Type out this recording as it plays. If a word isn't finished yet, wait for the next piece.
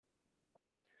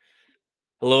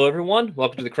Hello, everyone.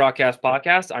 Welcome to the Croccast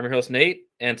podcast. I'm your host, Nate,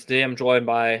 and today I'm joined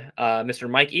by Mr.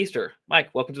 Mike Easter.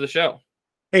 Mike, welcome to the show.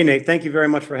 Hey, Nate, thank you very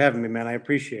much for having me, man. I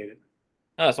appreciate it.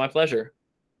 Oh, it's my pleasure.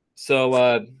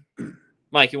 So,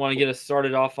 Mike, you want to get us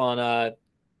started off on kind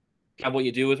of what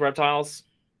you do with reptiles?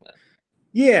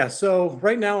 Yeah, so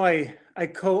right now I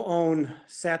co-own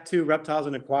Sat2 Reptiles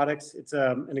and Aquatics. It's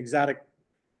an exotic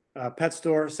pet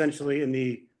store essentially in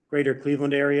the greater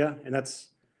Cleveland area, and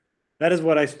that is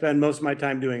what I spend most of my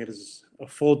time doing. It is a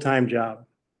full-time job.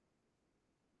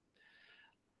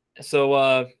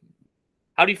 So,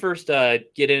 how do you first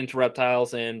get into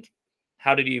reptiles, and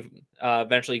how did you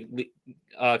eventually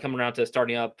come around to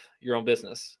starting up your own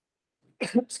business?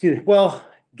 Excuse me. Well,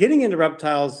 getting into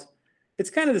reptiles,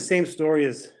 it's kind of the same story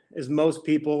as most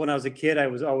people. When I was a kid, I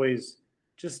was always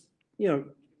just,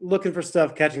 looking for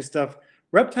stuff, catching stuff.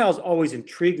 Reptiles always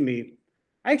intrigued me.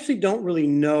 I actually don't really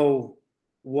know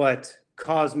what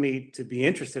caused me to be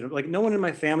interested. Like, no one in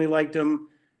my family liked them.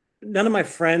 None of my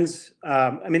friends,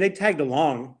 they tagged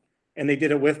along and they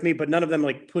did it with me, but none of them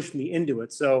like pushed me into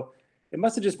it. So it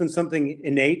must have just been something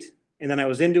innate. And then I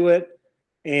was into it,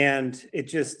 and it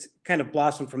just kind of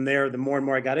blossomed from there. The more and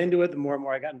more I got into it, the more and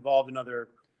more I got involved in other,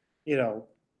 you know,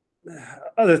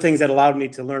 other things that allowed me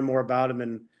to learn more about them,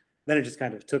 and then it just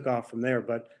kind of took off from there.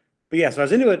 But yeah, so I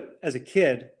was into it as a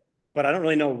kid, but I don't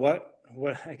really know what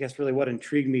I guess really what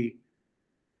intrigued me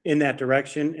in that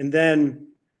direction. And then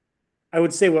I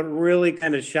would say what really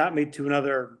kind of shot me to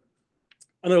another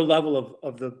level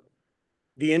of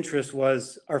the interest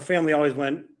was our family always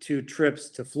went to trips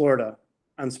to Florida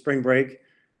on spring break,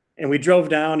 and we drove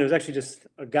down. It was actually just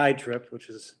a guide trip, which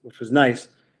was nice.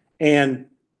 And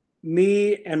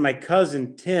me and my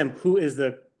cousin Tim, who is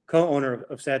the co-owner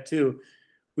of Sat2,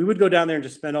 we would go down there and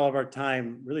just spend all of our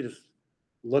time really just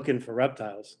looking for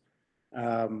reptiles,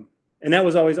 and that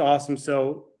was always awesome.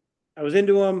 So I was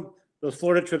into them. Those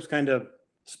Florida trips kind of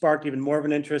sparked even more of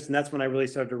an interest, and that's when I really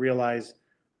started to realize,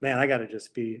 man, I got to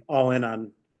just be all in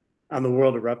on the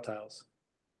world of reptiles.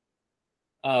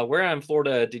 Where in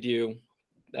Florida did you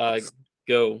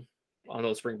go on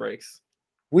those spring breaks?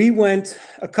 We went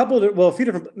a few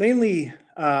different, mainly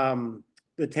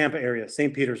the Tampa area,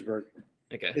 St. Petersburg.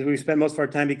 Okay. We spent most of our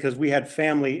time because we had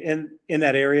family in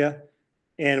that area,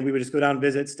 and we would just go down and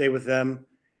visit, stay with them.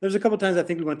 There's a couple of times I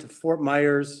think we went to Fort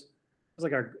Myers. It was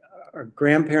like our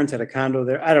grandparents had a condo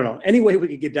there. I don't know. Any way we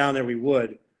could get down there, we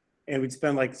would. And we'd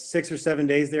spend like 6 or 7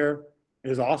 days there. It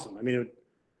was awesome. I mean,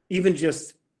 even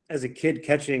just as a kid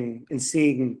catching and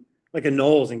seeing like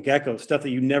anoles and geckos, stuff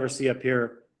that you never see up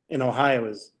here in Ohio,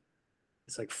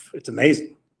 it's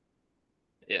amazing.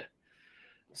 Yeah.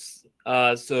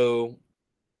 So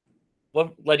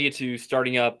what led you to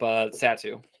starting up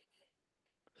Sat2?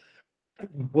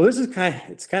 Well, it's kind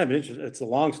of interesting. It's a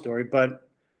long story, but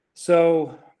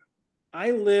so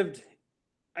I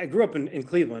grew up in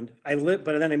Cleveland. But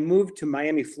then I moved to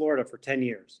Miami, Florida for 10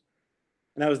 years.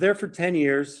 And I was there for 10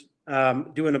 years,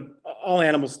 doing all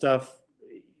animal stuff,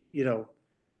 you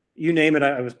name it,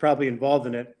 I was probably involved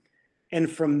in it. And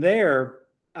from there,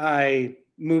 I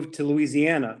moved to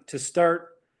Louisiana to start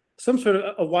some sort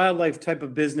of a wildlife type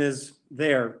of business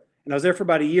there. And I was there for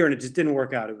about a year, and it just didn't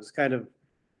work out.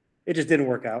 It just didn't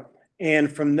work out. And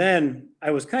from then, I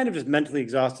was kind of just mentally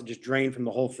exhausted, just drained from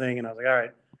the whole thing. And I was like, all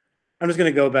right, I'm just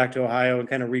going to go back to Ohio and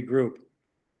kind of regroup.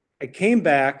 I came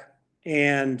back,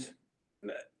 and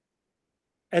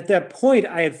at that point,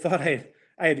 I had thought I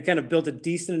had kind of built a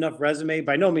decent enough resume,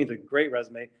 by no means a great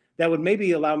resume, that would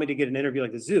maybe allow me to get an interview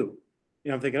like the zoo.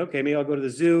 I'm thinking, okay, maybe I'll go to the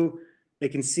zoo. They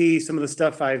can see some of the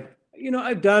stuff I've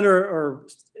done or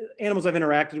animals I've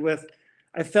interacted with.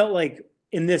 I felt like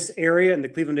in this area, in the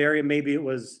Cleveland area, maybe it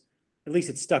was, at least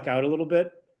it stuck out a little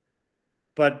bit,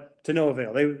 but to no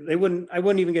avail. I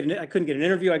couldn't get an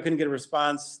interview. I couldn't get a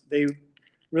response. They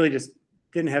really just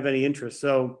didn't have any interest.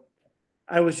 So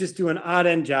I was just doing odd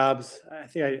end jobs. I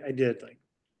think I did like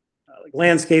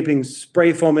landscaping,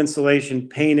 spray foam installation,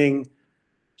 painting,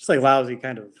 just like lousy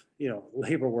kind of,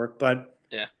 labor work. But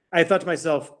yeah, I thought to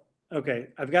myself, okay,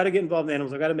 I've got to get involved in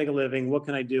animals. I've got to make a living. What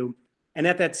can I do? And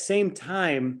at that same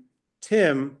time,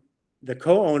 Tim, the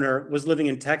co-owner, was living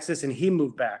in Texas, and he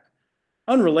moved back,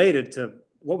 unrelated to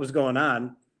what was going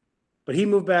on. But he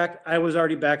moved back. I was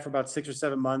already back for about 6 or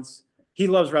 7 months. He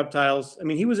loves reptiles. I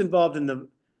mean, he was involved in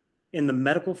the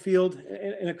medical field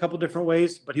in a couple different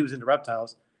ways, but he was into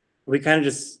reptiles. We kind of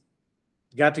just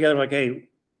got together like, hey,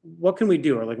 what can we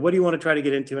do? Or like, what do you want to try to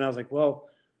get into? And I was like, well,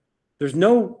 there's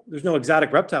no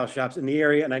exotic reptile shops in the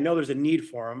area, and I know there's a need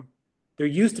for them. There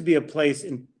used to be a place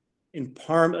in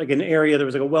Parma, like an area, there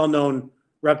was like a well-known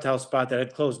reptile spot that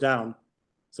had closed down.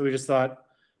 So we just thought,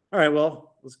 all right,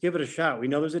 well, let's give it a shot. We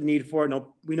know there's a need for it.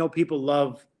 No, we know people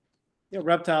love,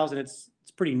 reptiles, and it's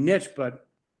pretty niche. But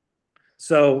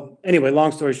so anyway,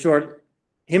 long story short,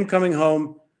 him coming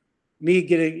home, me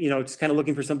getting, just kind of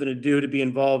looking for something to do, to be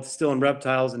involved still in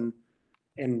reptiles and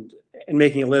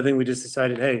making a living. We just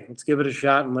decided, hey, let's give it a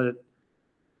shot and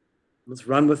let's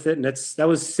run with it. And that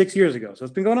was 6 years ago. So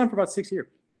it's been going on for about 6 years.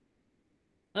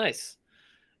 Nice.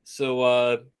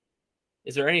 So,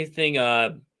 is there anything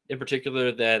in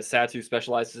particular that Satu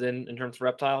specializes in terms of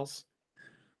reptiles?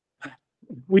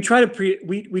 We try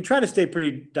to stay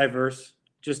pretty diverse,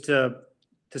 just to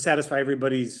satisfy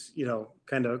everybody's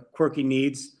kind of quirky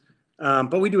needs.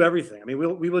 But we do everything. I mean,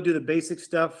 we will do the basic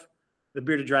stuff, the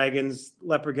bearded dragons,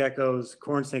 leopard geckos,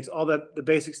 corn snakes, all the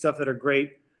basic stuff that are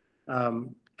great.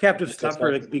 Captive stuff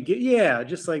for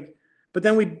just like. But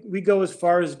then we go as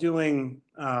far as doing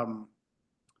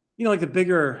like the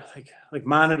bigger like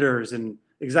monitors and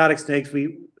exotic snakes.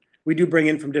 We do bring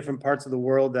in from different parts of the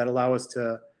world that allow us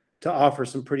to offer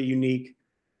some pretty unique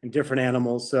and different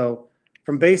animals. So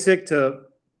from basic to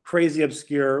crazy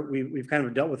obscure, we've kind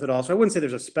of dealt with it all. So I wouldn't say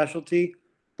there's a specialty,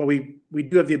 but we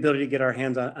do have the ability to get our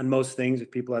hands on most things if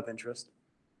people have interest.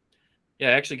 Yeah,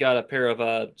 I actually got a pair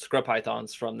of scrub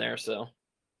pythons from there. So,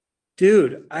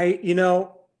 dude,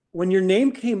 when your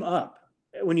name came up,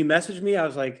 when you messaged me, I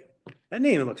was like, that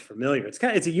name looks familiar.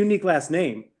 It's a unique last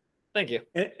name. Thank you.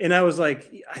 And I was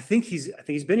like, I think he's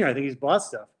been here. I think he's bought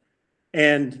stuff.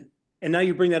 And now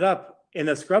you bring that up, and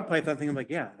the scrub python thing, I'm like,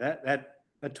 yeah, that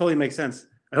totally makes sense.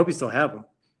 I hope you still have them.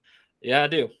 Yeah, I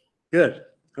do. Good.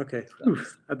 Okay.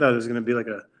 Oof. I thought it was going to be like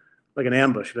an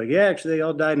ambush. Like, yeah, actually, they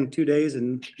all died in 2 days,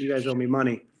 and you guys owe me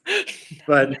money.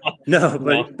 But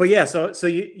but yeah. So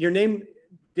your name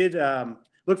did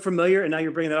look familiar, and now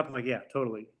you're bringing that up. I'm like, yeah,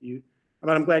 totally.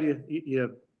 I'm glad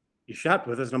you shopped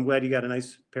with us, and I'm glad you got a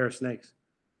nice pair of snakes.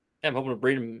 Yeah, I'm hoping to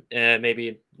breed them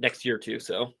maybe next year or two.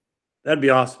 So that'd be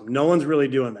awesome. No one's really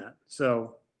doing that,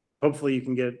 so hopefully you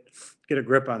can get a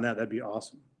grip on that. That'd be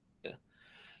awesome. Yeah.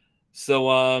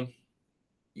 So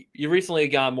you recently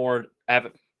got more.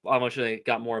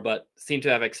 But seem to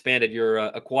have expanded your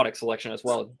aquatic selection as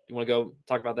well. You want to go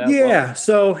talk about that? Yeah.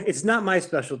 So it's not my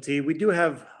specialty. We do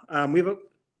have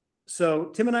so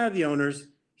Tim and I are the owners.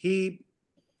 He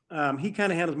kind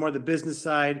of handles more of the business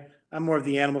side. I'm more of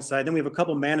the animal side. Then we have a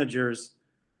couple managers,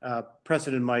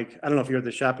 Preston and Mike. I don't know if you're at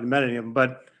the shop and met any of them,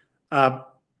 but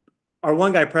our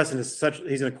one guy, Preston,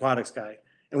 he's an aquatics guy.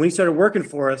 And when he started working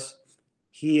for us,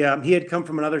 he had come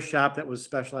from another shop that was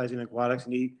specializing in aquatics,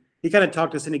 and he kind of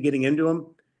talked us into getting into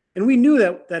them. And we knew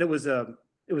that it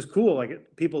was cool.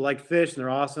 Like, people like fish and they're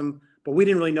awesome, but we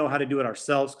didn't really know how to do it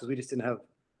ourselves because we just didn't have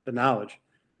the knowledge.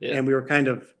 Yeah. And we were kind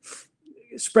of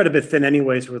spread a bit thin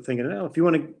anyway. So we're thinking, oh, if you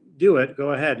want to do it,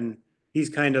 go ahead. And he's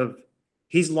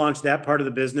launched that part of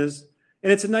the business,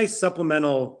 and it's a nice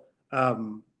supplemental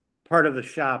part of the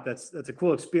shop. That's a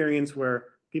cool experience where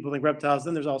people think reptiles.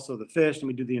 Then there's also the fish, and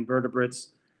we do the invertebrates.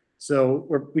 So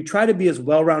we try to be as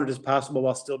well-rounded as possible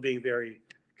while still being very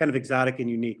kind of exotic and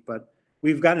unique. But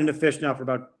we've gotten into fish now for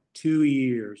about 2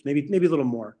 years, maybe a little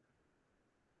more.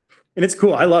 And it's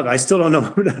cool. I love it. I still don't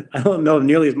know. I don't know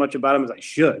nearly as much about them as I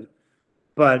should,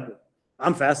 but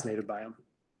I'm fascinated by them.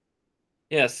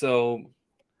 Yeah. So,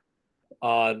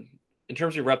 in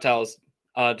terms of reptiles,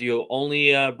 do you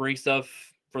only bring stuff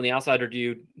from the outside, or do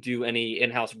you do any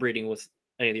in-house breeding with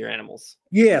any of your animals?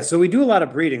 Yeah, so we do a lot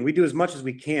of breeding. We do as much as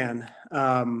we can.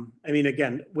 I mean,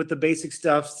 again, with the basic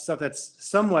stuff that's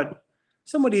somewhat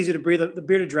easy to breed, the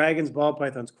bearded dragons, ball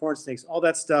pythons, corn snakes, all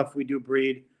that stuff we do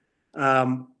breed.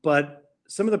 But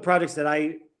some of the projects that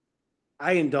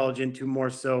I indulge into more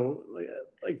so,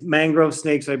 like mangrove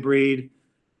snakes, I breed,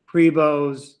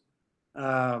 prebos.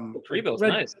 Prebos,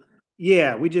 nice.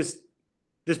 Yeah,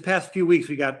 this past few weeks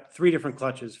we got 3 different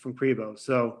clutches from prebos,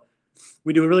 so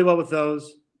we do really well with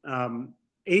those.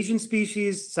 Asian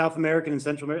species, South American and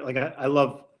Central American, like I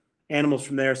love animals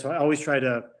from there, so I always try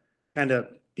to kind of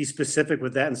be specific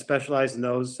with that and specialize in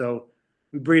those. So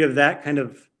we breed of that kind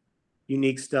of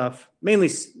unique stuff, mainly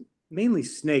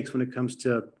snakes when it comes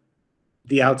to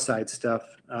the outside stuff.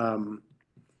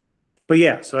 But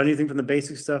yeah, so anything from the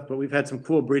basic stuff, but we've had some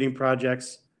cool breeding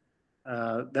projects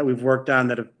that we've worked on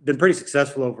that have been pretty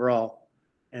successful overall.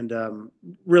 And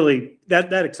really,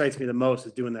 that excites me the most,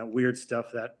 is doing that weird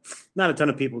stuff that not a ton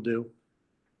of people do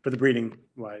for the breeding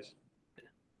wise.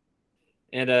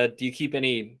 And do you keep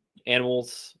any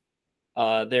animals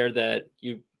there that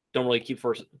you don't really keep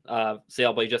for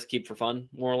sale, but you just keep for fun,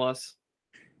 more or less?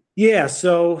 Yeah.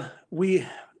 So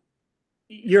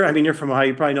you're from Ohio.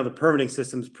 You probably know the permitting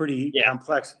system is pretty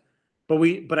complex.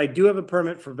 But I do have a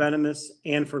permit for venomous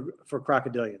and for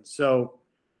crocodilians. So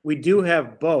we do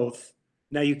have both.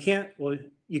 Now you can't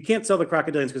sell the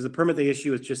crocodilians because the permit they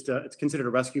issue is just it's considered a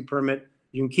rescue permit.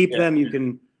 You can keep them. You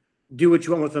can do what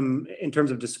you want with them in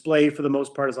terms of display for the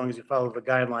most part, as long as you follow the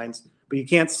guidelines. But you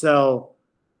can't sell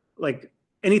like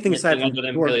anything aside from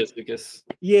dwarf.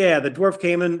 Yeah, the dwarf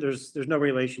caiman. There's no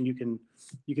regulation. You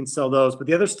can sell those, but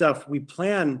the other stuff we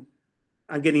plan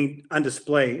on getting on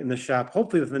display in the shop.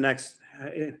 Hopefully within the next.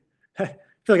 I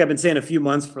feel like I've been saying a few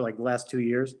months for like the last 2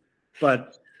 years,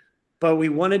 but we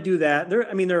want to do that. There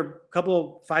are a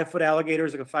couple 5-foot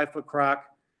alligators, like a 5-foot croc,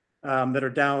 that are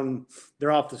down.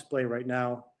 They're off display right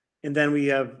now. And then we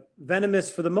have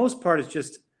venomous. For the most part, it's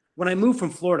just when I moved from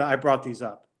Florida, I brought these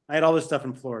up. I had all this stuff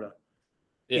in Florida,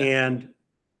 and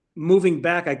moving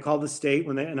back, I called the state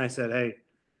and I said, "Hey,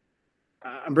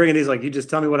 I'm bringing these. Like, you just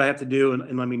tell me what I have to do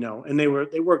and let me know." And they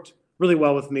worked really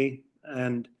well with me,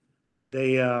 and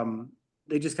they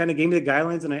just kind of gave me the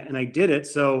guidelines, and I did it.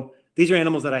 So these are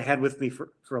animals that I had with me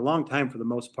for a long time, for the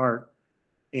most part,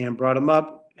 and brought them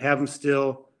up, have them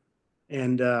still,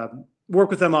 and work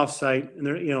with them off site. And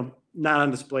they're not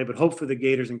on display, but hopefully the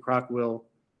gators and croc will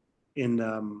in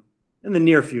the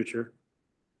near future.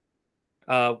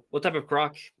 What type of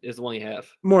croc is the one you have?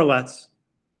 Morlets.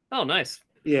 Oh, nice.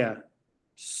 Yeah,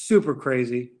 super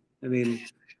crazy. I mean,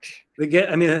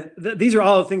 these are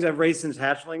all the things I've raised since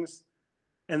hatchlings,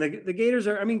 and the gators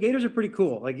are. I mean, gators are pretty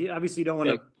cool. Like, obviously, you don't want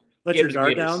to let your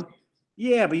guard down.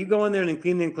 Yeah, but you go in there and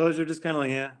clean the enclosure, just kind of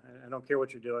like, I don't care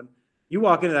what you're doing. You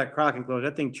walk into that croc enclosure,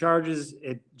 that thing charges,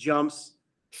 it jumps.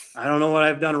 I don't know what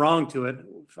I've done wrong to it.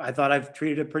 I thought I've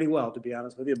treated it pretty well, to be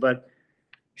honest with you, but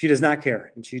she does not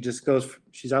care, and she just goes.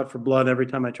 She's out for blood every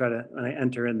time I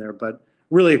enter in there. But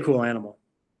really a cool animal.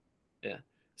 Yeah.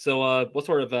 So, what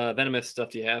sort of venomous stuff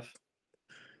do you have?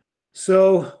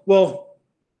 So, well,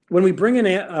 when we bring in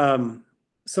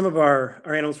some of our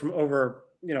animals from over,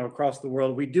 across the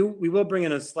world, we will bring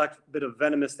in a select bit of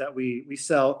venomous that we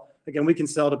sell. Again, we can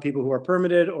sell to people who are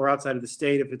permitted or outside of the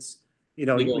state if it's, we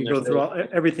go through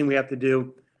everything we have to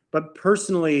do. But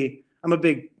personally, I'm a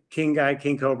big king guy,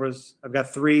 king cobras. I've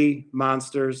got 3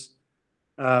 monsters,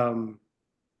 some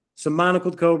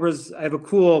monocled cobras. I have a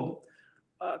cool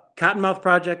cottonmouth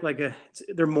project,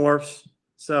 they're morphs.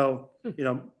 So, I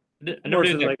never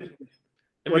knew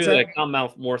that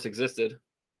cottonmouth morphs existed.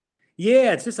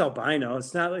 Yeah, it's just albino.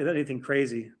 It's not like anything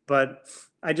crazy, but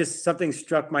something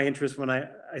struck my interest when I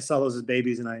saw those as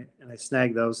babies, and I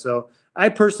snagged those. So I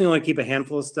personally only keep a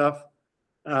handful of stuff,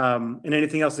 and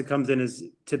anything else that comes in is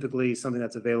typically something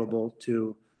that's available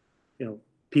to,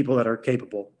 people that are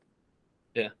capable.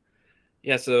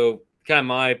 Yeah. So kind of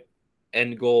my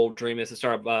end goal dream is to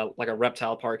start like a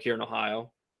reptile park here in Ohio.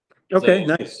 Okay,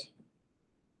 so, nice.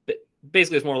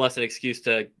 Basically, it's more or less an excuse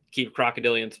to keep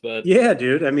crocodilians, but yeah,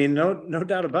 dude. I mean, no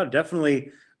doubt about it.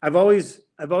 Definitely, I've always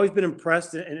been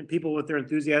impressed, and people with their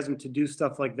enthusiasm to do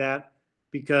stuff like that,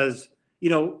 because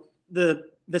the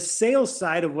sales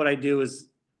side of what I do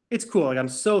it's cool. Like, I'm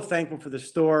so thankful for the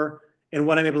store and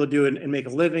what I'm able to do and make a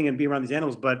living and be around these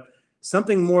animals, but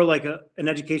something more like an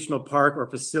educational park or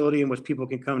facility in which people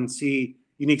can come and see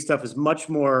unique stuff is much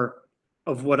more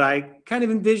of what I kind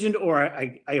of envisioned, or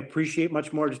I appreciate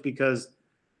much more, just because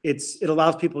it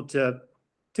allows people to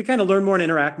kind of learn more and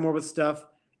interact more with stuff.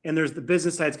 And there's the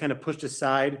business side's kind of pushed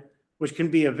aside, which can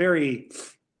be a very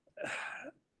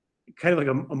kind of like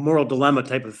a moral dilemma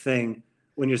type of thing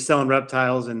when you're selling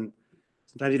reptiles, and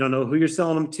sometimes you don't know who you're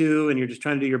selling them to, and you're just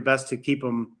trying to do your best to keep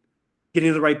them getting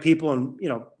to the right people, and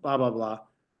blah blah blah.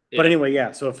 Yeah. But anyway,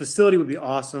 yeah. So a facility would be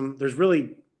awesome. There's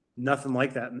really nothing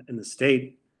like that in the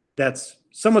state. That's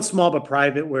somewhat small but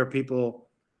private, where people,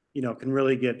 can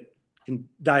really can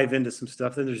dive into some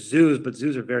stuff. Then there's zoos, but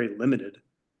zoos are very limited.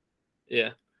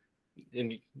 Yeah,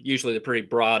 and usually they're pretty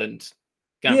broad and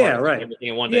right. Everything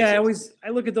in one day. Yeah, I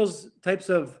look at those types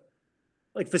of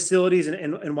like facilities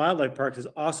and wildlife parks as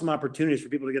awesome opportunities for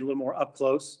people to get a little more up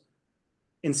close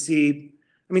and see.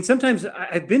 I mean, sometimes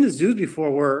I've been to zoos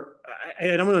before where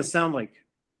I don't want to sound like,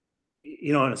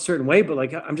 in a certain way, but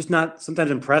like, I'm just not sometimes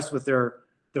impressed with their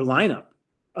lineup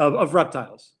of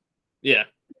reptiles. Yeah.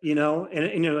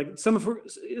 And like some of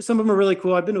them are really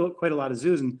cool. I've been to quite a lot of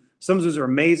zoos, and some zoos are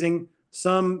amazing.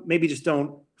 Some maybe just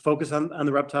don't focus on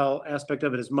the reptile aspect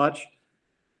of it as much,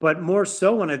 but more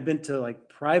so when I've been to like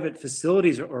private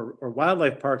facilities or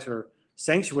wildlife parks or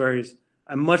sanctuaries,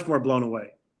 I'm much more blown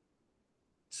away.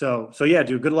 So yeah,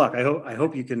 dude, good luck. I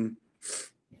hope you can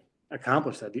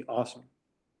accomplish that. It'd be awesome.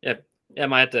 Yeah. I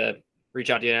might have to reach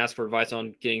out to you and ask for advice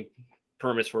on getting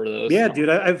permits for those. Yeah, dude.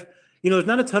 I've there's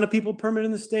not a ton of people permitted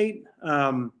in the state,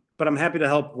 but I'm happy to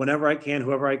help whenever I can,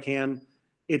 whoever I can.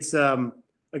 It's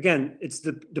again, it's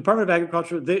the Department of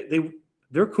Agriculture.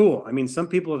 they're cool. I mean, some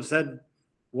people have said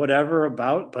whatever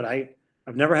about, but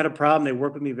I've never had a problem. They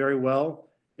work with me very well.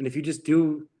 And if you just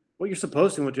do what you're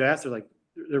supposed to and what you ask,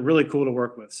 they're really cool to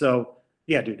work with. So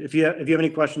yeah, dude, if you have any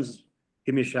questions,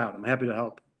 give me a shout. I'm happy to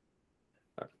help.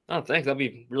 Oh, thanks. That'd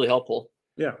be really helpful.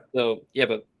 Yeah. So yeah,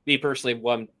 but me personally,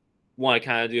 what I want to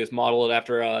kind of do is model it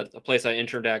after a place I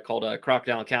interned at called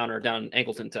Crocodile Encounter down in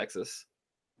Ankleton, Texas.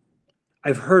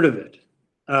 I've heard of it.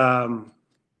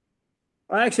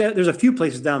 Actually, there's a few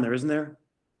places down there, isn't there?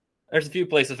 There's a few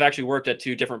places. I've actually worked at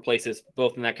 2 different places,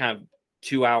 both in that kind of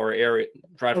 2-hour area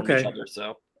drive from each other.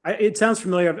 So it sounds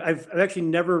familiar. I've actually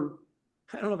never.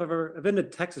 I don't know if I've been to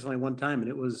Texas only one time, and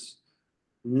it was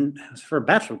for a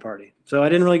bachelor party. So I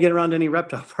didn't really get around to any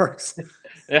reptile parks.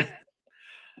 yeah,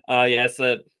 it's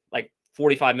like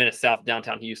 45 minutes south of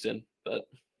downtown Houston. But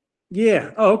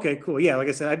yeah. Oh, okay, cool. Yeah, like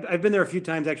I said, I've been there a few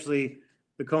times actually.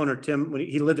 The co-owner Tim, when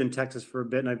he lived in Texas for a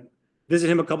bit, and I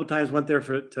visited him a couple of times. Went there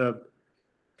to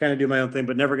kind of do my own thing,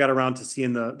 but never got around to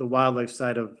seeing the wildlife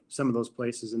side of some of those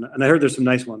places. And I heard there's some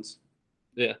nice ones.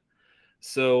 Yeah.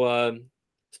 So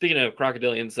speaking of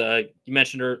crocodilians, you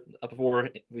mentioned before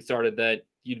we started that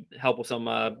you'd help with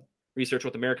some research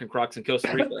with American crocs in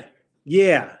Costa Rica.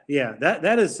 Yeah.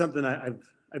 That is something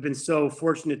I've been so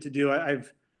fortunate to do.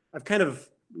 I've kind of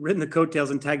ridden the coattails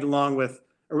and tagged along with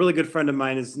a really good friend of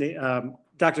mine. His name,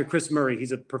 Dr. Chris Murray.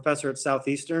 He's a professor at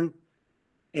Southeastern,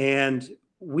 and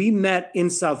we met in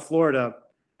South Florida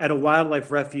at a wildlife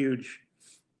refuge.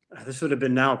 This would have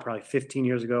been now probably 15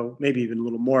 years ago, maybe even a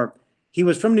little more. He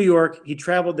was from New York. He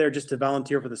traveled there just to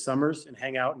volunteer for the summers and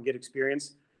hang out and get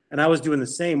experience. And I was doing the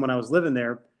same when I was living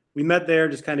there. We met there,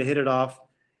 just kind of hit it off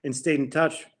and stayed in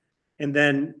touch. And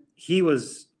then he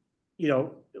was,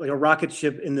 like a rocket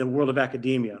ship in the world of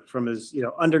academia, from his,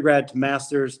 undergrad to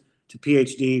master's to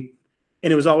PhD.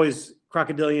 And it was always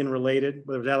crocodilian related,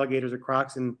 whether it was alligators or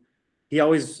crocs. And he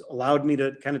always allowed me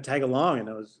to kind of tag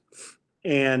along.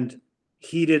 And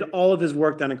he did all of his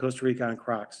work down in Costa Rica on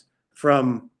crocs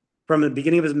from the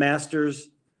beginning of his master's,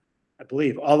 I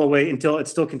believe, all the way until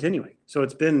it's still continuing. So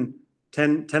it's been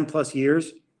 10 plus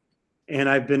years. And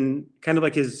I've been kind of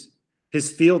like his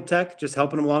field tech, just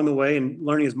helping him along the way and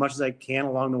learning as much as I can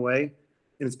along the way.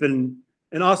 And it's been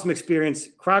an awesome experience.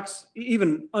 Crocs,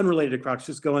 even unrelated to crocs,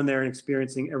 just going there and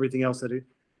experiencing everything else that it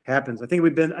happens. I think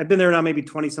I've been there now maybe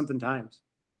 20 something times.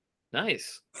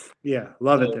 Nice. Yeah.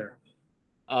 Love it there.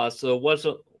 So what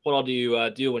all do you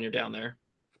do when you're down there?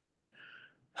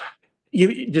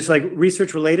 You just like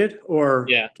research related or?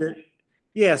 Yeah.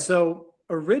 Yeah. So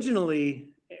originally,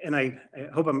 and I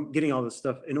hope I'm getting all this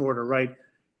stuff in order, right?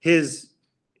 His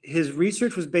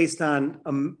research was based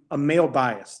on a male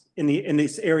bias in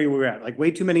this area we were at, like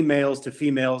way too many males to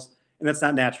females. And that's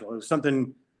not natural. It was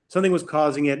something was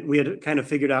causing it. We had kind of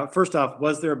figured out, first off,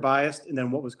 was there a bias, and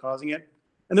then what was causing it?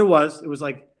 And there was. It was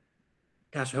like,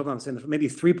 gosh, I hope I'm saying this, maybe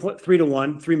 3 to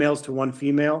 1, 3 males to 1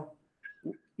 female.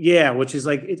 Yeah, which is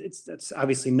like that's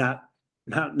obviously not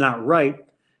right.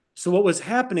 So what was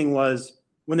happening was,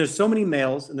 when there's so many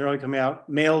males and they're only coming out,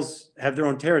 males have their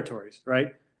own territories,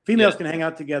 right? Females can hang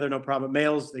out together, no problem.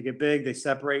 Males, they get big, they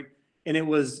separate, and it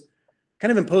was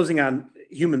kind of imposing on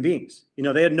human beings.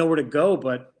 They had nowhere to go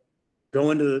but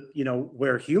go into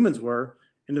where humans were,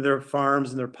 into their farms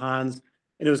and their ponds,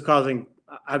 and it was causing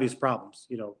obvious problems.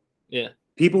 Yeah.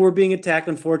 People were being attacked,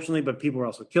 unfortunately, but people were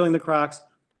also killing the crocs.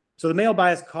 So the male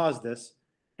bias caused this.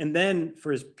 And then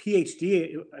for his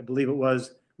PhD, I believe it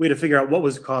was, we had to figure out what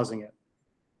was causing it.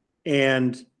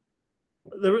 And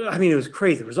it was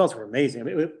crazy. The results were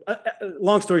amazing.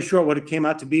 Long story short, what it came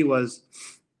out to be was,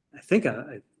 I think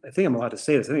I'm allowed to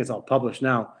say this. I think it's all published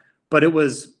now, but it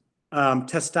was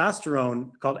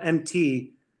testosterone called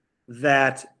MT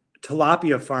that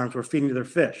tilapia farms were feeding to their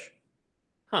fish.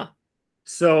 Huh.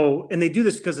 So, and they do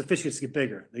this because the fish gets to get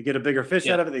bigger. They get a bigger fish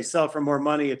out of it. They sell for more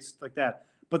money. It's like that.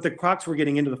 But the crocs were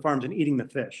getting into the farms and eating the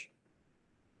fish.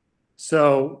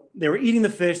 So they were eating the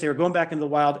fish. They were going back into the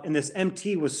wild. And this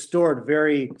MT was stored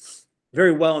very,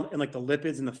 very well in like the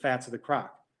lipids and the fats of the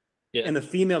croc. Yeah. And the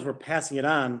females were passing it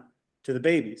on to the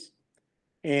babies.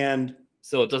 And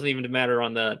so it doesn't even matter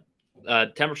on the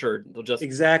temperature. They'll just.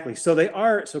 Exactly. So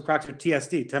crocs are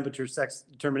TSD, temperature, sex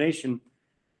determination.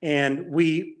 And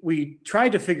we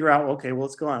tried to figure out, okay, well,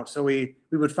 let's go on. So we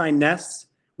would find nests,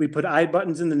 we put eye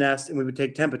buttons in the nest, and we would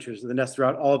take temperatures of the nest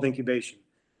throughout all of incubation.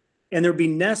 And there'd be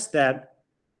nests that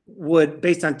would,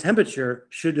 based on temperature,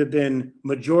 should have been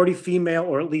majority female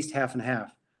or at least half and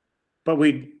half. But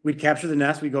we'd capture the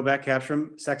nest, we'd go back, capture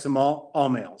them, sex them all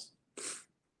males.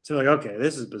 So like, okay,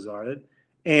 this is bizarre.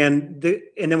 And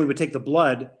then we would take the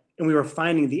blood, and we were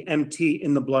finding the MT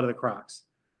in the blood of the crocs.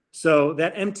 So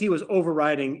that MT was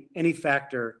overriding any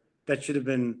factor that should have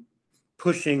been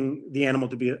pushing the animal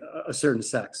to be a certain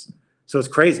sex. So it's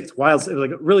crazy. It's wild. It's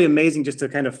like really amazing just to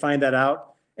kind of find that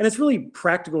out. And it's really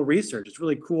practical research. It's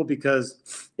really cool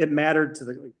because it mattered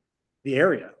to the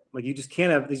area. Like you just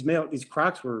can't have these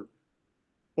crocs were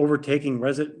overtaking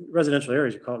residential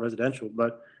areas. You call it residential,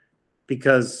 but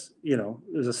because,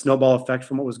 there's a snowball effect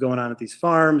from what was going on at these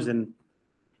farms, and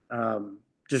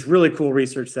just really cool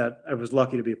research that I was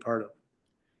lucky to be a part of.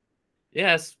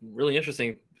 Yeah, it's really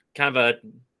interesting. Kind of a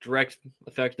direct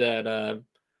effect that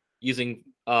using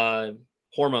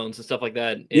hormones and stuff like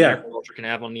that in agriculture can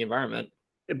have on the environment.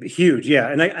 Huge, yeah.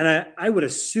 And I would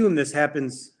assume this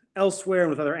happens elsewhere and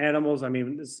with other animals. I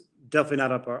mean, it's definitely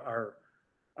not up our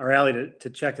alley to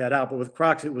check that out. But with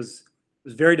crocs, it was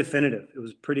very definitive. It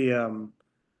was pretty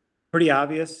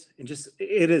obvious, and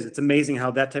it's amazing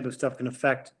how that type of stuff can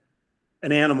affect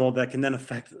an animal that can then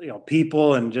affect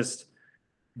people, and just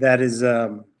that is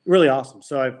really awesome.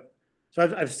 So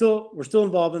we're still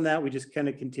involved in that. We just kind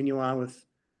of continue on with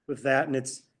that, and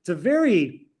it's a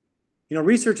very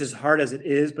research is hard as it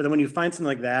is, but then when you find something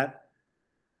like that,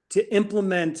 to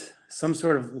implement some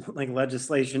sort of like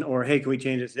legislation or, hey, can we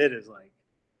change this?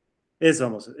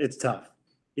 It's tough.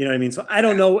 You know what I mean? So I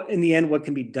don't know in the end what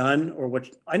can be done, or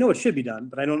I know it should be done,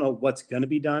 but I don't know what's going to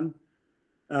be done.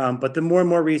 But the more and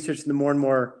more research and the more and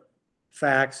more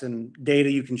facts and data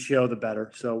you can show, the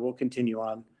better. So we'll continue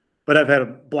on. But I've had a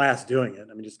blast doing it.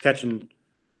 I mean, just catching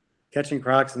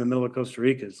crocs in the middle of Costa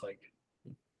Rica is like,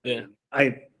 yeah.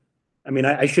 I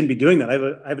shouldn't be doing that. I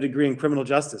have a degree in criminal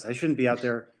justice. I shouldn't be out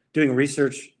there doing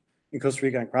research in Costa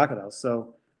Rica on crocodiles.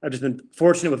 So I've just been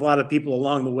fortunate with a lot of people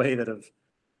along the way that have,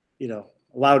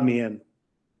 allowed me in.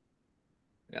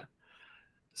 Yeah.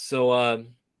 So,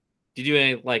 did you do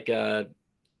any like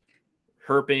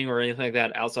herping or anything like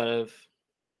that outside of?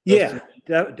 Yeah,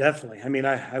 definitely. I mean,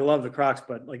 I love the crocs,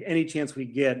 but like any chance we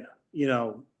get,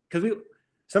 because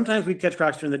sometimes we'd catch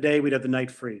crocs during the day, we'd have the night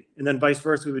free, and then vice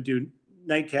versa, we would do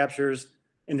night captures,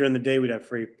 and during the day we'd have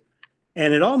free.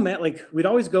 And it all meant like we'd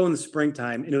always go in the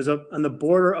springtime, and it was up on the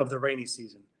border of the rainy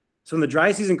season. So in the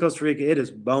dry season in Costa Rica, it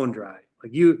is bone dry.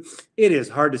 Like it is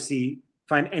hard to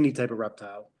find any type of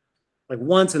reptile. Like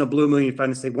once in a blue moon, you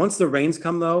find a snake. Once the rains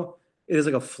come, though, it is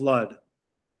like a flood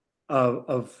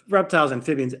of reptiles,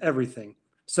 amphibians, everything.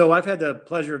 So I've had the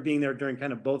pleasure of being there during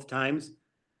kind of both times,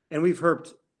 and we've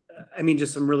herped. I mean,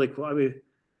 just some really cool. I mean,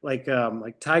 like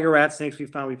tiger rat snakes. We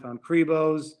found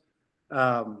crebos,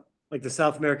 like the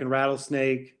South American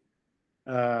rattlesnake,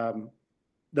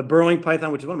 the burrowing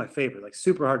python, which is one of my favorite. Like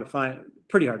super hard to find,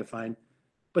 pretty hard to find,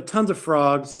 but tons of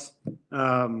frogs,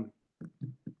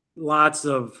 lots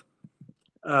of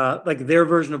like their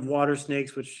version of water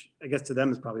snakes, which I guess to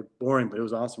them is probably boring, but it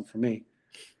was awesome for me.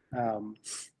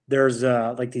 There's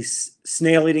like these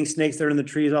snail-eating snakes that are in the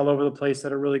trees all over the place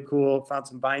that are really cool. Found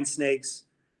some vine snakes.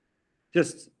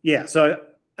 So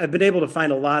I've been able to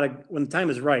find a lot of, when the time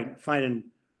is right, finding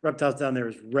reptiles down there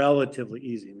is relatively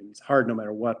easy. I mean, it's hard no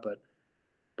matter what, but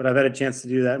I've had a chance to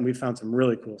do that, and we found some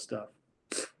really cool stuff.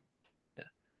 Yeah.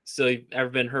 So you've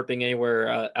ever been herping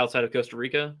anywhere outside of Costa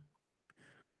Rica?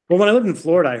 Well, when I lived in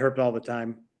Florida, I herped all the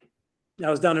time.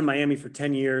 I was down in Miami for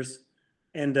 10 years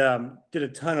and did a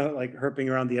ton of like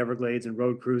herping around the Everglades and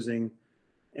road cruising.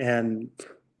 And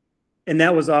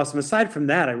that was awesome. Aside from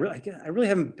that, I really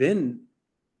haven't been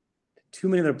to too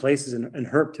many other places in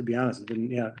herp, to be honest. I've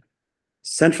been,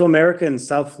 Central America and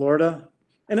South Florida,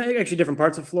 and actually different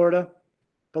parts of Florida.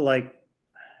 But like,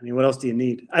 I mean, what else do you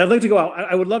need? I'd like to go out.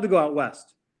 I would love to go out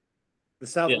west, the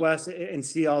Southwest, and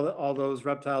see all those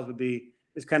reptiles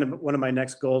is kind of one of my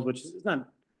next goals, which is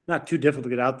not too difficult to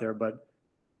get out there, but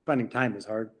finding time is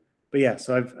hard. But yeah,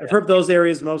 so I've herped those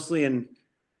areas mostly, and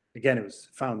again,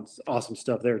 found awesome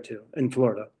stuff there too in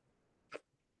Florida.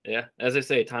 Yeah, as I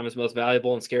say, time is most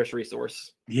valuable and scarce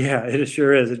resource. Yeah, it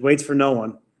sure is. It waits for no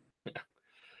one.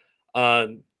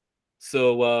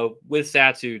 So with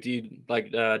SATU, do you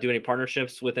do any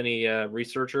partnerships with any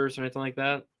researchers or anything like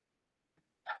that?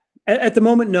 At the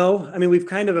moment, no. I mean, we've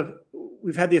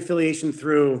had the affiliation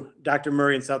through Dr.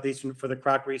 Murray in Southeastern for the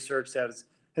croc research that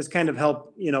has kind of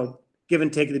helped, give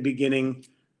and take at the beginning.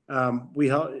 We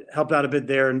helped out a bit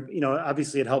there, and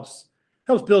obviously it helps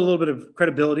build a little bit of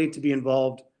credibility to be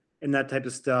involved in that type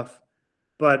of stuff.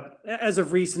 But as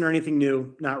of recent or anything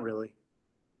new, not really.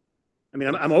 I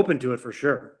mean, I'm open to it for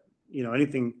sure.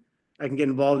 Anything I can get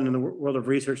involved in the world of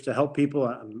research to help people,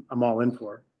 I'm all in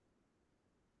for.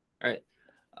 All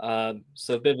right.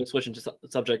 So a bit of a switch into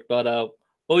subject, but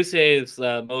what would you say is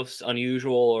the most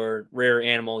unusual or rare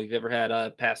animal you've ever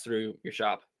had pass through your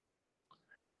shop?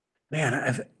 Man,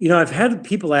 I've had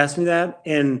people ask me that,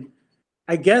 and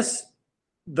I guess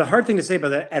the hard thing to say about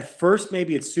that, at first,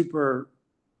 maybe it's super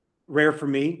rare for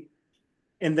me,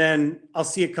 and then I'll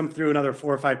see it come through another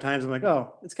 4 or 5 times. I'm like,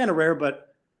 oh, it's kind of rare,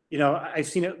 but I've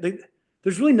seen it.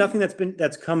 There's really nothing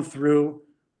that's come through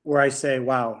where I say,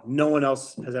 wow, no one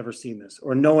else has ever seen this,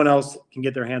 or no one else can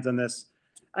get their hands on this.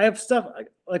 I have stuff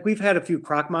like we've had a few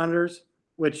croc monitors,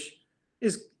 which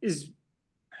is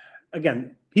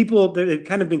again, people they've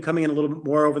kind of been coming in a little bit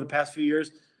more over the past few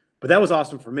years, but that was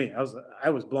awesome for me. I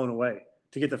was blown away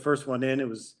to get the first one in.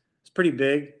 It's pretty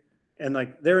big, and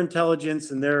like their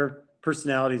intelligence and their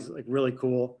personalities like really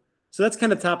cool. So that's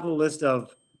kind of top of the list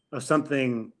of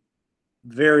something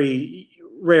very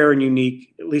rare and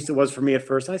unique. At least it was for me at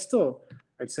first. I'd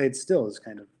say it still is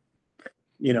kind of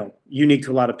unique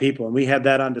to a lot of people. And we had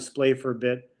that on display for a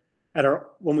bit at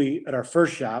our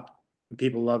first shop, and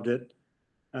people loved it.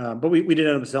 But we did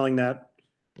end up selling that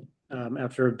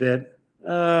after a bit.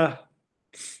 Yeah,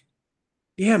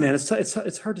 man,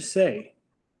 it's hard to say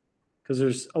because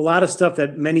there's a lot of stuff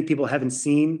that many people haven't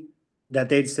seen that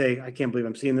they'd say, I can't believe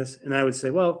I'm seeing this. And I would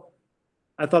say, well,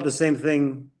 I thought the same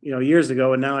thing, years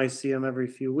ago, and now I see them every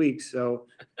few weeks. So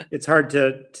it's hard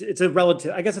it's a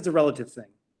relative, I guess it's a relative thing.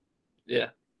 Yeah.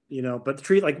 But the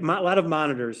tree, like a lot of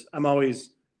monitors, I'm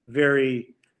always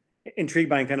very intrigued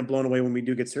by and kind of blown away when we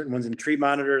do get certain ones in tree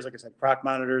monitors. Like I said, croc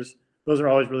monitors, those are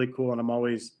always really cool. And I'm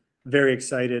always very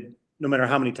excited, no matter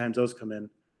how many times those come in.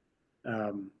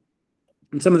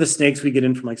 And some of the snakes we get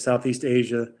in from like Southeast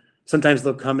Asia, sometimes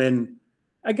they'll come in.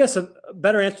 I guess a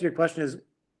better answer to your question is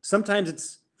sometimes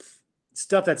it's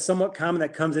stuff that's somewhat common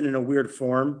that comes in a weird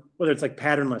form, whether it's like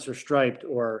patternless or striped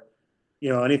or,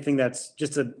 anything that's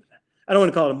just I don't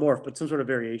want to call it a morph, but some sort of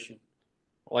variation.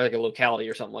 Like a locality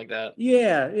or something like that.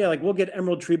 Yeah. Like we'll get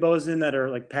emerald tree boas in that are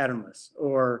like patternless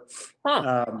or,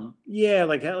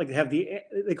 like have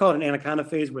they call it an anaconda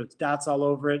phase where it's dots all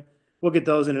over it. We'll get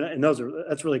those in, and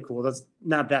that's really cool. That's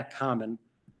not that common.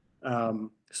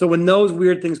 So when those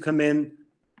weird things come in,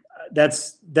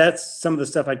 that's some of the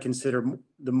stuff I'd consider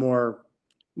the more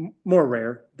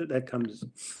rare that comes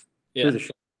through the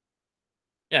show.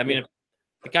 Yeah, I mean,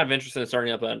 I'm kind of interested in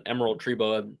starting up an emerald tree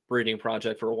boa breeding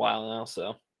project for a while now.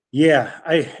 So yeah,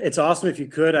 it's awesome if you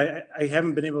could. I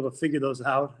haven't been able to figure those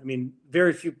out. I mean,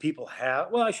 very few people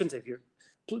have. Well, I shouldn't say few.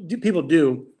 People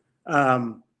do.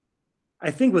 I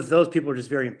think with those people are just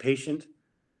very impatient.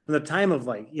 From the time of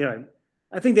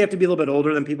I think they have to be a little bit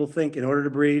older than people think in order to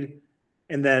breed.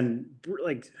 And then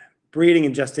like breeding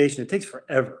and gestation, it takes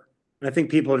forever. And I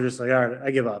think people are just like, all right,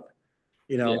 I give up,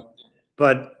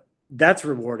 but that's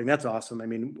rewarding. That's awesome. I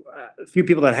mean, a few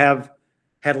people that have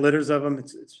had litters of them,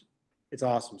 it's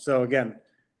awesome. So again,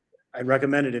 I'd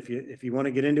recommend it if you want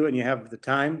to get into it and you have the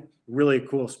time. Really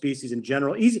cool species in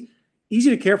general. Easy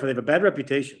to care for. They have a bad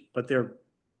reputation, but they're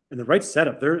in the right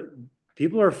setup.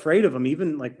 People are afraid of them,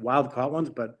 even like wild caught ones,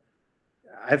 but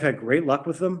I've had great luck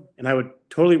with them, and I would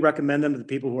totally recommend them to the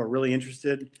people who are really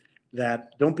interested.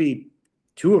 That don't be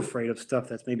too afraid of stuff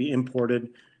that's maybe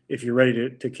imported if you're ready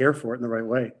to care for it in the right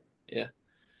way. Yeah.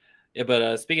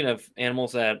 But speaking of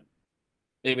animals that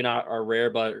maybe not are rare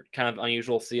but kind of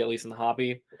unusual to see, at least in the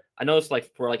hobby, I noticed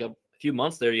like for like a few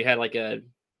months there, you had like a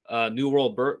New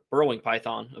World burrowing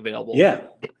python available.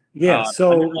 Yeah.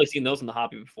 So I've never really seen those in the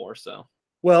hobby before. So.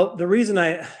 Well, the reason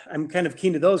I'm kind of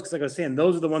keen to those, because like I was saying,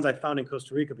 those are the ones I found in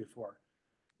Costa Rica before.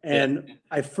 And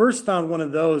I first found one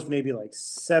of those maybe like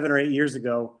 7 or 8 years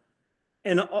ago.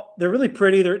 And they're really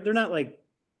pretty. They're not like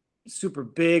super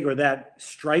big or that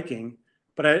striking,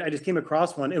 but I just came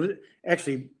across one. It was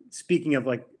actually, speaking of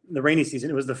like the rainy season,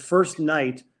 it was the first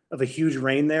night of a huge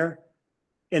rain there.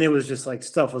 And it was just like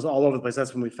stuff was all over the place.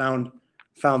 That's when we found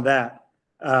that.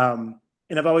 And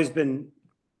I've always been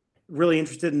really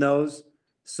interested in those.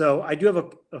 So I do have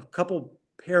a couple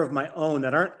pair of my own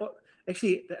that aren't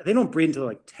actually, they don't breed until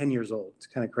like 10 years old. It's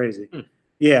kind of crazy.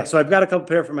 Yeah. So I've got a couple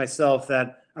pair for myself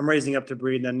that I'm raising up to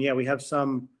breed. And then, we had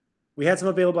some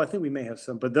available. I think we may have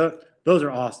some, but those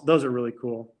are awesome. Those are really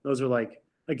cool. Those are like,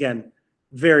 again,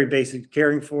 very basic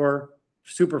caring for,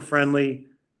 super friendly.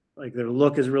 Like their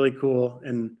look is really cool.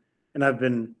 And I've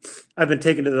been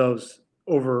taken to those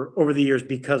over the years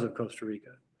because of Costa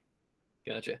Rica.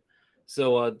 Gotcha.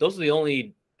 So those are the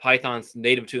only pythons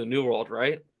native to the New World,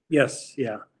 right? Yes.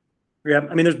 Yeah.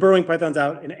 I mean, there's burrowing pythons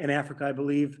out in Africa, I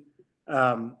believe.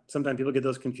 Sometimes people get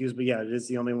those confused, but yeah, it is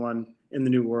the only one in the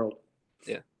New World.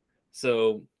 Yeah.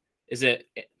 So is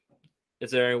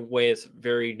there a way it's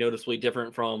very noticeably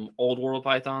different from Old World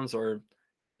pythons, or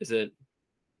is it?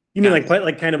 You mean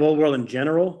like kind of Old World in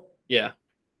general? Yeah.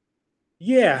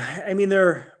 Yeah. I mean,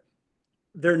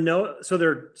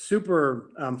 they're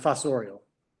super fossorial.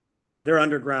 They're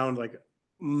underground like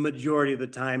majority of the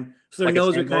time. So their Like a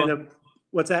nose are sand boa? kind of,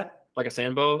 what's that? Like a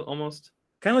sandbow almost.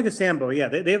 Kind of like a sambo. Yeah,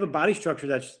 they have a body structure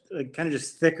that's like kind of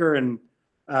just thicker, and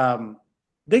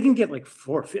they can get like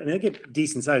 4 feet. I mean, they get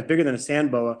decent size, bigger than a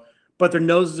sand boa, but their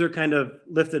noses are kind of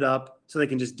lifted up so they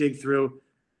can just dig through.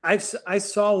 I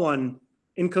saw one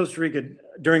in Costa Rica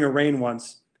during a rain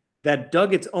once that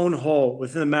dug its own hole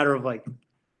within a matter of like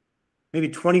maybe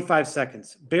 25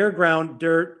 seconds. Bare ground,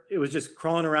 dirt. It was just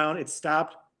crawling around. It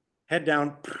stopped, head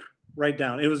down, right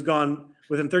down. It was gone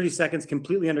within 30 seconds,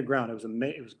 completely underground. It was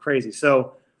it was crazy.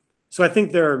 So I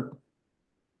think their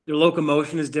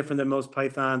locomotion is different than most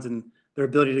pythons, and their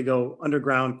ability to go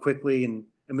underground quickly and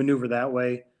maneuver that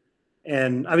way.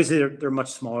 And obviously they're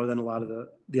much smaller than a lot of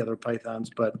the other pythons,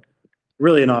 but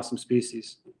really an awesome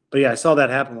species. But yeah, I saw that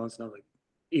happen once, and I was like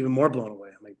even more blown away.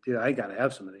 I'm like, dude, I gotta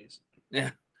have some of these.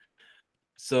 Yeah.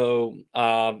 So,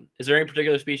 is there any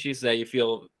particular species that you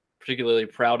feel particularly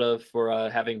proud of for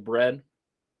having bred?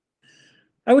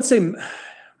 I would say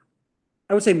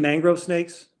mangrove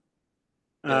snakes.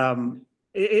 Yeah.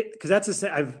 Because that's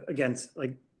I've again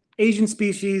like Asian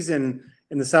species and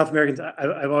the South Americans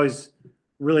I've always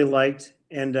really liked,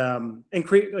 and like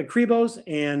Crebos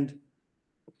and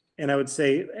I would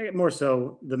say more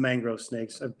so the mangrove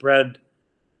snakes. I've bred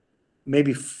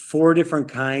maybe 4 different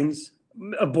kinds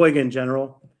of Boiga in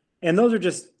general, and those are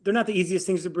they're not the easiest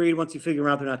things to breed. Once you figure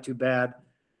them out, they're not too bad,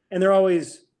 and they're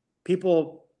always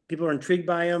people are intrigued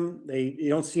by them. You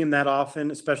don't see them that often,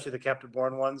 especially the captive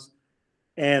born ones.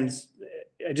 And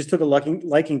I just took a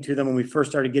liking to them when we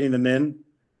first started getting them in.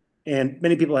 And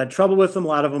many people had trouble with them. A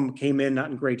lot of them came in not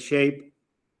in great shape.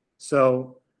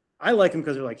 So I like them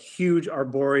because they're like huge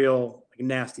arboreal, like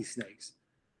nasty snakes.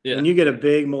 Yeah. When you get a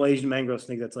big Malaysian mangrove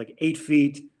snake that's like 8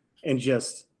 feet and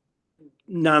just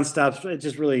nonstop,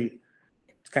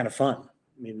 it's kind of fun.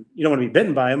 I mean, you don't want to be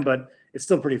bitten by them, but it's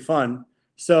still pretty fun.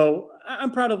 So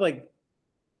I'm proud of like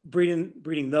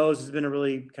breeding those. Has been a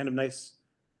really kind of nice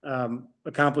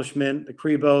accomplishment. The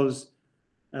Crebos,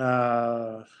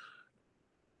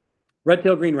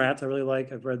 red-tailed green rats, I really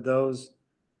like. I've read those.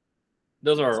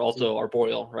 Those are also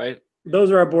arboreal, right?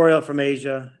 Those are arboreal from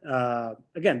Asia.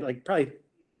 Again, like probably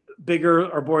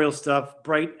bigger arboreal stuff,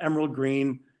 bright emerald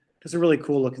green. Just a really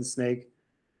cool looking snake.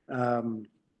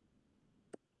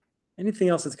 Anything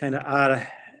else that's kind of odd?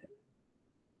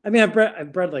 I mean, I've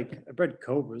bred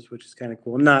cobras, which is kind of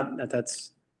cool. Not that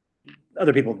that's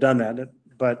other people have done that,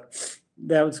 but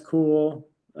that was cool.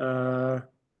 Yeah,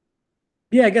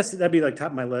 I guess that'd be like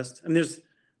top of my list. And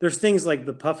there's things like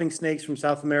the puffing snakes from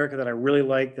South America that I really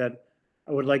like that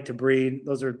I would like to breed.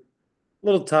 Those are a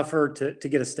little tougher to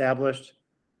get established,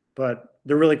 but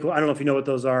they're really cool. I don't know if you know what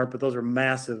those are, but those are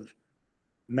massive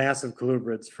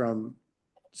colubrids from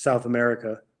South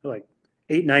America. They're like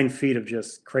 8-9 feet of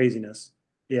just craziness.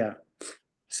 Yeah.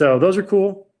 So those are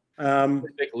cool. But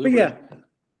yeah,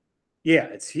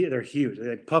 they're huge.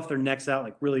 They puff their necks out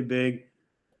like really big,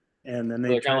 and then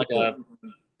they're kind of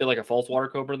like a false water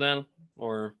cobra then,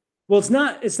 or well, it's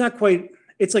not quite.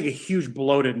 It's like a huge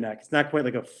bloated neck. It's not quite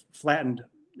like a flattened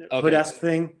hood-esque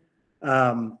thing.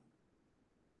 But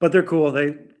they're cool.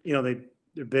 They're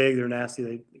big. They're nasty.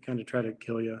 They kind of try to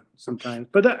kill you sometimes.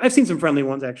 But I've seen some friendly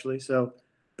ones actually. So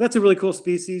that's a really cool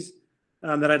species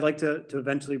that I'd like to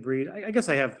eventually breed. I guess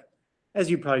I have,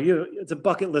 as you probably it's a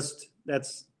bucket list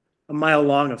that's a mile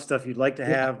long of stuff you'd like to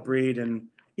have, breed, and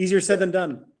easier said than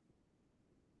done.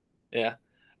 Yeah.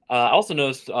 I also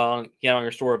noticed on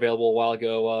your store available a while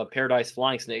ago, Paradise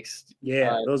flying snakes.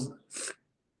 Yeah,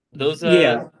 those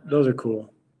are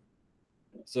cool.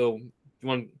 So you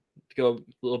want to go a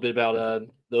little bit about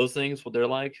those things, what they're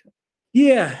like?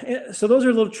 Yeah, so those are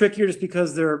a little trickier just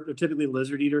because they're typically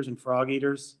lizard eaters and frog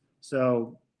eaters.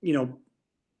 So,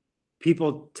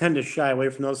 people tend to shy away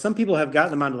from those. Some people have gotten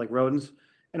them onto like rodents,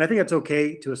 and I think that's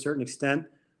okay to a certain extent.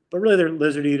 But really, they're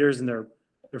lizard eaters, and they're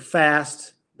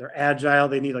fast, they're agile.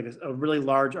 They need like a really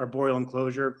large arboreal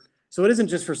enclosure. So it isn't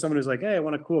just for someone who's like, hey, I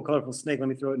want a cool, colorful snake. Let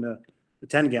me throw it in the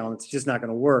 10-gallon. It's just not going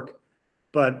to work.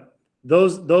 But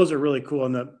those are really cool,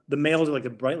 and the males are like the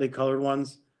brightly colored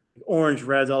ones, orange,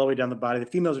 reds all the way down the body. The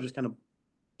females are just kind of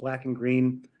black and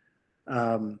green.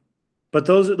 But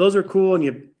those are cool, and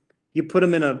you put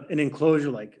them in an enclosure.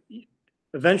 Like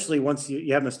eventually, once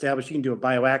you have them established, you can do a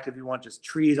bioactive. You want just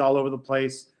trees all over the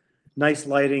place, nice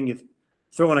lighting. You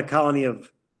throw in a colony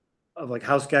of like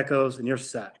house geckos, and you're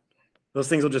set. Those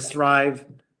things will just thrive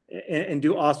and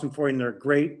do awesome for you. And they're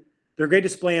great. They're a great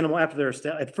display animal after they're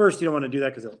established. At first, you don't want to do that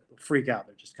because they'll freak out.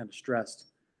 They're just kind of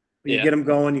stressed. But you get them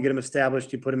going, you get them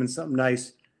established, you put them in something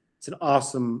nice. It's an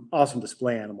awesome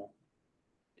display animal.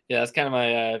 Yeah, that's kind of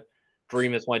my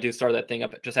dream is when I do start that thing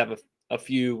up, just have a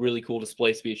few really cool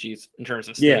display species in terms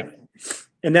of snake. Yeah,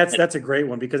 and that's a great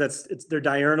one because they're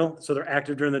diurnal, so they're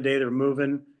active during the day. They're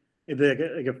moving.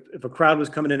 If a crowd was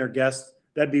coming in or guests,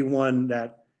 that'd be one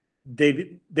that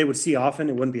they would see often.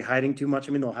 It wouldn't be hiding too much.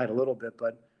 I mean, they'll hide a little bit,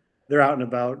 but they're out and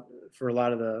about for a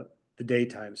lot of the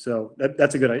daytime. So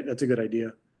that's a good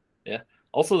idea. Yeah.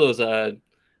 Also, those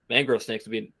mangrove snakes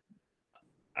would be.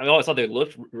 I always thought they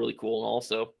looked really cool, and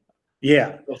also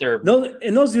Yeah, if they're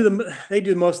those they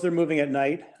do most of their moving at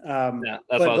night. Yeah,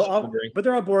 that's what I was wondering. But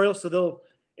they're arboreal, so they'll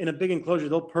in a big enclosure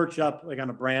they'll perch up like on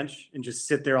a branch and just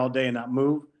sit there all day and not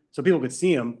move, so people could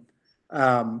see them.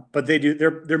 But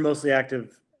they're mostly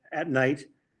active at night,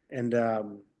 and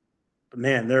but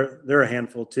man, they're a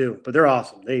handful too. But they're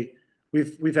awesome.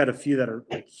 We've had a few that are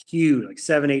like huge, like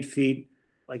 7-8 feet,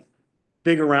 like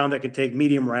big around that could take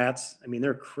medium rats. I mean,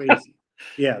 they're crazy.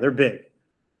 Yeah, they're big,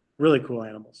 really cool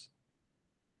animals.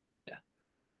 Yeah.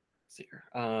 Let's see here.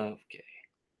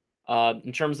 Okay.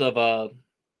 In terms of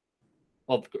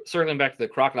well, circling back to the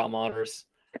crocodile monitors,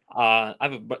 I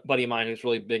have a buddy of mine who's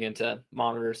really big into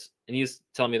monitors, and he's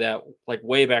telling me that like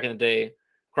way back in the day,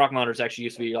 croc monitors actually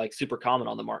used to be like super common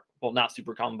on the market. Well, not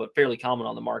super common, but fairly common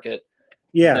on the market.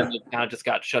 Yeah. And then it kind of just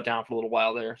got shut down for a little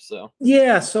while there. So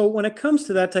yeah, so when it comes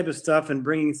to that type of stuff and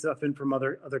bringing stuff in from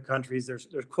other countries, there's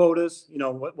quotas,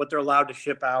 what they're allowed to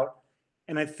ship out,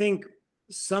 and I think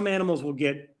some animals will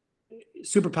get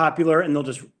super popular and they'll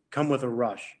just come with a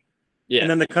rush. Yeah. And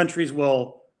then the countries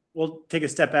will take a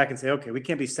step back and say, okay, we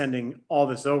can't be sending all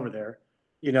this over there,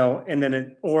 and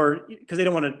then or because they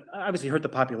don't want to obviously hurt the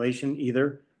population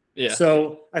either. Yeah.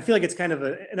 So I feel like it's kind of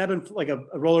an ebb and like a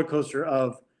roller coaster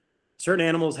of certain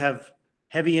animals have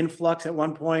heavy influx at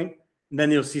one point, and then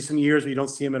you'll see some years where you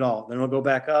don't see them at all. Then it'll go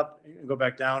back up and go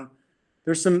back down.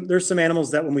 There's some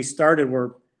animals that when we started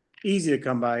were easy to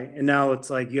come by, and now it's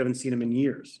like you haven't seen them in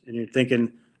years, and you're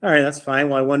thinking, all right, that's fine.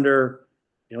 Well, I wonder,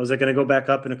 is it going to go back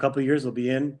up in a couple of years? They'll be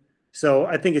in. So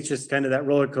I think it's just kind of that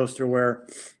roller coaster where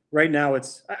right now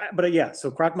it's, but yeah.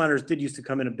 So croc monitors did used to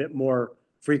come in a bit more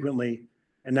frequently,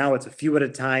 and now it's a few at a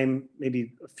time,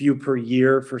 maybe a few per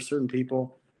year for certain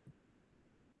people.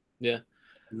 Yeah.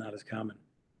 Not as common.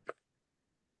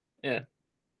 Yeah.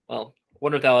 Well,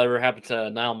 wonder if that'll ever happen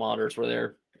to Nile monitors where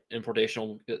their importation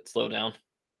will get slowed down.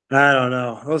 I don't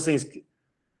know. Those things.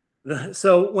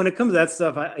 So when it comes to that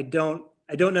stuff, I don't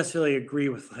necessarily agree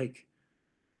with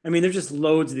there's just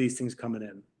loads of these things coming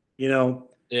in,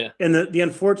 Yeah. And the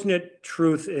unfortunate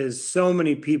truth is so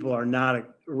many people are not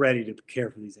ready to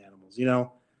care for these animals,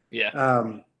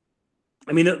 Yeah.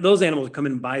 Those animals come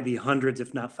in by the hundreds,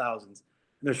 if not thousands.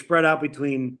 And they're spread out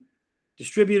between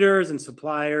distributors and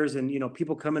suppliers, and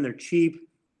people come in, they're cheap.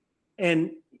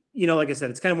 And like I said,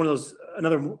 it's kind of one of those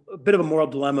a bit of a moral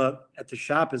dilemma at the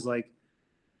shop is like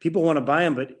people want to buy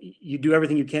them, but you do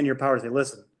everything you can in your power to say,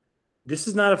 listen, this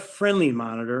is not a friendly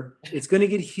monitor. It's going to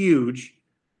get huge.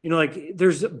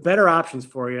 There's better options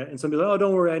for you. And some people, oh,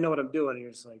 don't worry, I know what I'm doing. And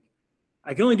you're just like,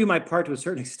 I can only do my part to a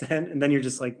certain extent. And then you're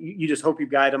just like, you just hope you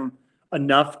guide them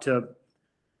enough to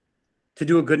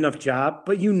do a good enough job.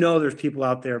 But there's people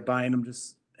out there buying them,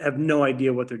 just have no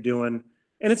idea what they're doing.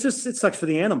 And it sucks for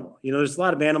the animal. There's a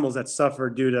lot of animals that suffer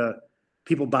due to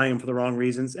people buying them for the wrong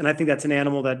reasons. And I think that's an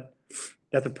animal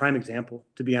that's a prime example,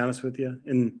 to be honest with you.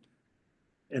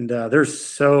 And there's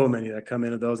so many that come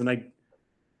into those. And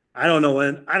I don't know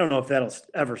if that'll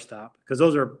ever stop, because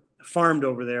those are farmed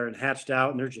over there and hatched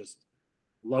out, and there's just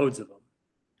loads of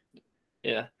them.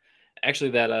 Yeah.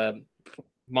 Actually, that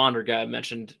monitor guy I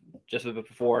mentioned just a bit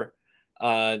before,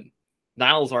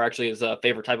 Niles are actually his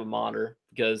favorite type of monitor,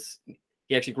 because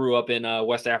he actually grew up in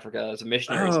West Africa as a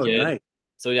missionary kid. Nice.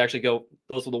 So he'd actually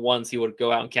those were the ones he would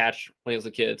go out and catch when he was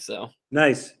a kid. So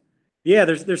nice. Yeah,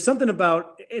 there's something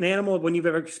about an animal when you've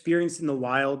ever experienced in the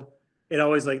wild, it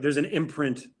always there's an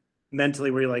imprint mentally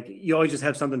where you always just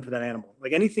have something for that animal.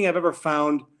 Like anything I've ever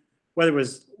found, whether it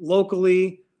was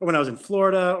locally or when I was in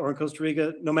Florida or in Costa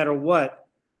Rica, no matter what,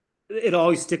 it'll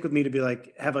always stick with me to be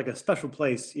have a special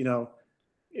place, even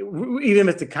if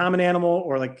it's a common animal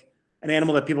or an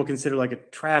animal that people consider a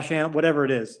trash animal, whatever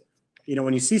it is.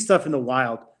 When you see stuff in the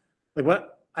wild, like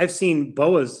what I've seen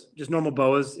boas, just normal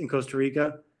boas in Costa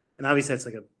Rica, and obviously that's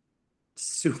a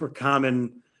super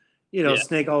common,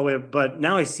 snake all the way up. But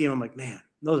now I see them, I'm like, man,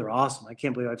 those are awesome. I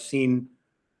can't believe I've seen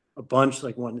a bunch,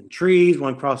 one in trees,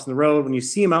 one crossing the road. When you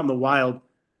see them out in the wild,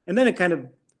 and then it kind of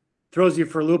throws you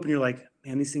for a loop, and you're like,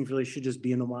 man, these things really should just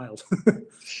be in the wild.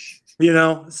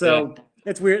 So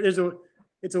it's weird.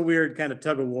 It's a weird kind of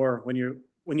tug of war when you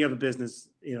have a business,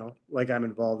 like I'm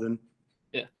involved in.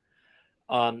 Yeah.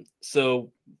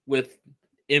 So with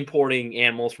importing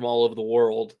animals from all over the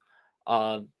world,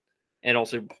 and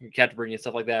also captive breeding and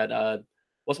stuff like that.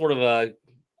 What sort of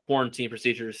quarantine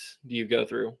procedures do you go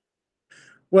through?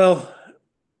 Well,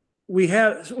 we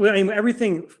have, I mean,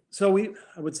 everything. So I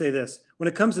would say this, when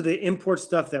it comes to the import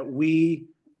stuff that we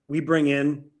bring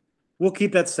in, we'll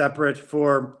keep that separate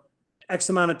for X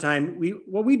amount of time.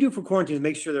 What we do for quarantine is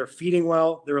make sure they're feeding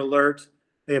well, they're alert,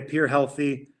 they appear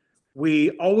healthy.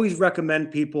 We always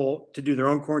recommend people to do their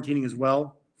own quarantining as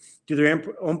well, do their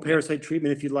own parasite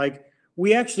treatment if you'd like.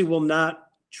 We actually will not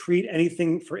treat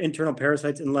anything for internal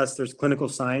parasites unless there's clinical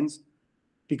signs,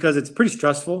 because it's pretty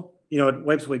stressful. It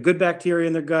wipes away good bacteria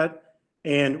in their gut.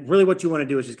 And really what you want to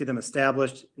do is just get them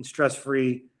established and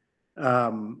stress-free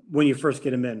when you first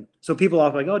get them in. So people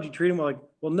often like, oh, did you treat them? We're like,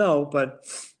 well, no, but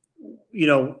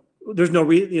there's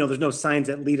no signs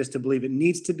that lead us to believe it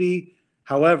needs to be.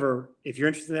 However, if you're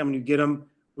interested in them when you get them,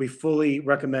 we fully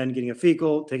recommend getting a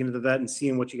fecal, taking it to the vet and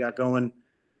seeing what you got going,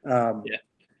 on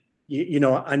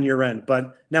your end.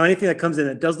 But now anything that comes in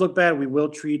that does look bad, we will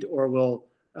treat, or we'll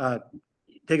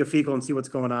take a fecal and see what's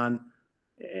going on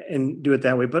and do it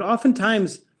that way. But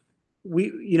oftentimes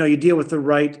you deal with the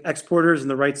right exporters and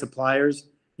the right suppliers,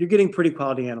 you're getting pretty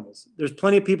quality animals. There's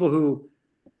plenty of people who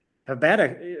have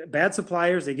bad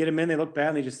suppliers. They get them in, they look bad,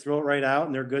 and they just throw it right out,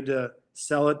 and they're good to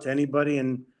sell it to anybody.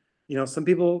 And some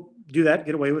people do that,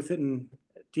 get away with it, and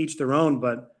teach their own.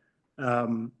 But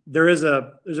there's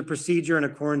a procedure and a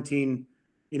quarantine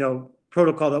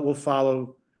protocol that we'll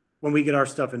follow when we get our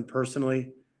stuff in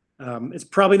personally. It's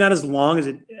probably not as long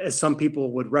as some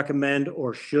people would recommend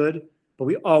or should, but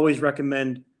we always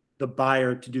recommend the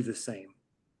buyer to do the same,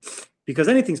 because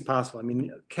anything's possible. I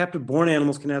mean, captive born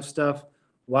animals can have stuff,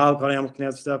 wild caught animals can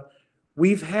have stuff.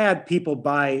 We've had people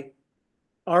buy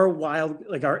our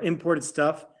our imported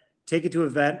stuff, take it to a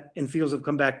vet, and feels have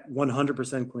come back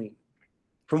 100% clean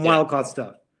from wild caught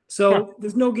stuff. So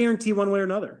there's no guarantee one way or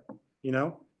another,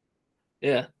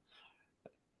 Yeah.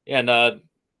 And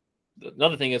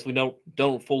another thing is we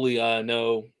don't fully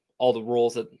know all the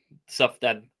roles that stuff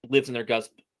that lives in their guts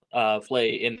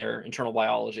play in their internal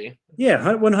biology. Yeah,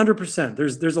 100%.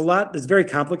 There's a lot that's very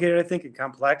complicated, I think, and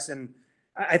complex. And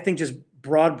I think just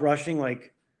broad brushing,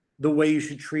 like the way you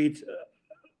should treat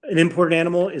an imported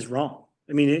animal is wrong.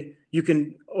 I mean, you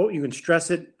can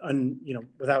stress it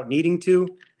without needing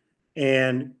to,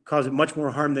 and cause it much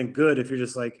more harm than good if you're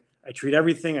just like, I treat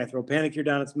everything, I throw Panacur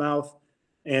down its mouth,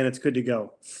 and it's good to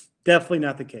go. Definitely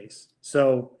not the case.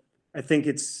 So I think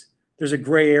there's a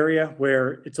gray area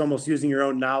where it's almost using your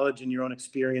own knowledge and your own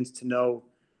experience to know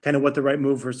kind of what the right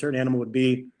move for a certain animal would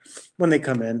be when they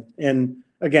come in. And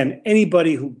again,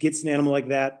 anybody who gets an animal like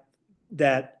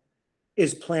that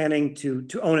is planning to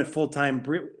own it full time,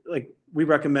 like we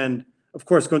recommend, of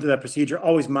course, going through that procedure,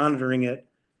 always monitoring it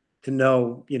to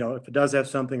know, if it does have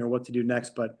something or what to do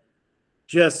next. But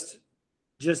just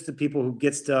the people who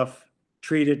get stuff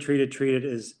treated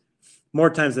is more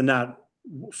times than not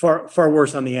far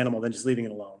worse on the animal than just leaving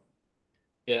it alone.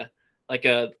 Yeah, like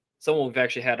someone we've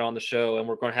actually had on the show, and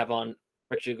we're going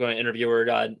to interview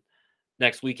her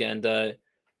next weekend.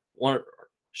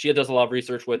 She does a lot of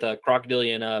research with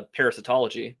crocodilian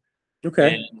parasitology.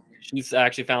 Okay. And she's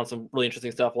actually found some really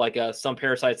interesting stuff, like some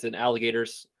parasites in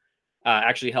alligators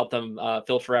actually help them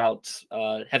filter out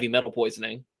heavy metal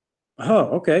poisoning.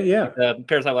 Oh, okay, yeah. The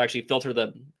parasite will actually filter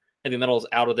the heavy metals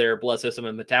out of their blood system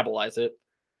and metabolize it.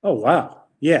 Oh, wow.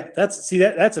 Yeah, that's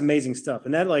amazing stuff.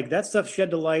 And that stuff shed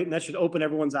the light, and that should open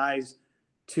everyone's eyes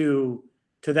to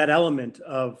that element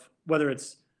of whether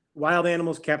it's wild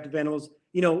animals, captive animals.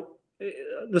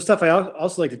 The stuff I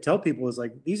also like to tell people is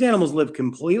like, these animals live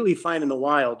completely fine in the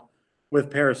wild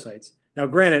with parasites. Now,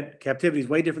 granted, captivity is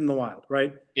way different than the wild,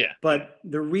 right? Yeah. But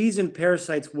the reason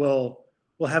parasites will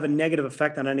have a negative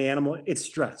effect on any animal, it's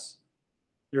stress.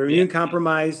 You're immune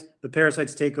compromised, the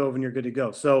parasites take over, and you're good to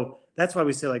go. So that's why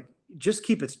we say, like, just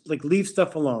keep it, like, leave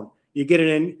stuff alone. You get it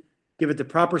in, give it the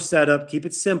proper setup, keep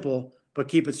it simple, but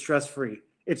keep it stress-free.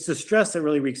 It's the stress that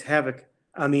really wreaks havoc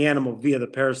on the animal via the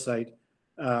parasite.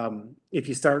 If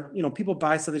you start, people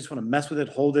buy stuff, they just want to mess with it,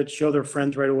 hold it, show their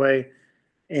friends right away.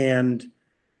 And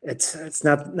it's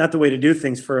not the way to do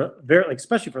things for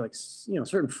especially for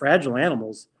certain fragile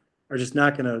animals are just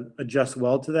not going to adjust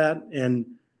well to that. And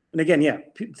again,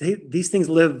 these things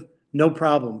live no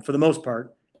problem for the most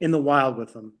part in the wild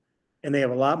with them, and they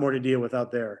have a lot more to deal with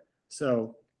out there.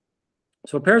 So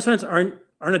parasites aren't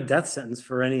a death sentence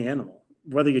for any animal,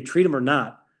 whether you treat them or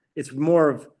not. It's more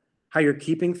of how you're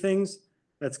keeping things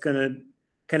that's going to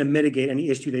kind of mitigate any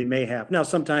issue they may have. Now,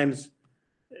 sometimes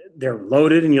they're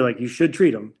loaded and you're like, you should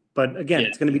treat them. But again,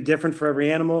 it's going to be different for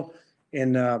every animal.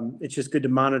 And it's just good to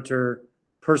monitor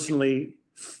personally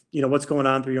what's going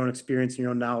on through your own experience and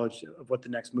your own knowledge of what the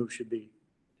next move should be.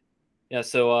 Yeah.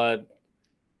 So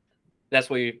that's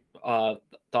what you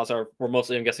thoughts are. We're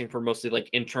mostly, I'm guessing, for mostly like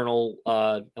internal,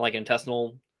 like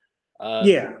intestinal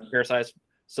Yeah. parasites.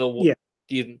 So Yeah.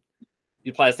 do you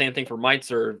apply the same thing for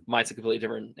mites, or mites a completely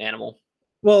different animal?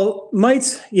 Well,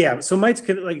 mites, yeah. So mites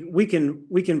can, like, we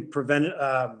can prevent it,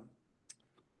 I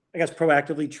guess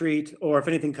proactively treat, or if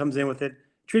anything comes in with it,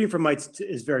 treating for mites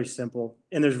is very simple,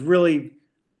 and there's really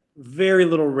very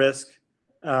little risk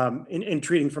in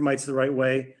treating for mites the right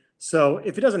way. So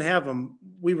if it doesn't have them,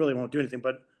 we really won't do anything.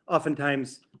 But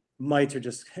oftentimes mites are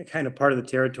just kind of part of the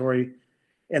territory,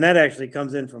 and that actually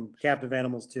comes in from captive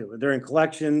animals too. They're in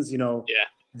collections, Yeah.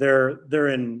 they're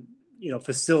in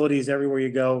facilities everywhere you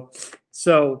go.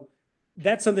 So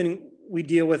that's something we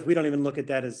deal with. We don't even look at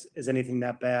that as anything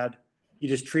that bad. You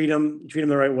just treat them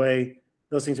the right way.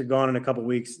 Those things are gone in a couple of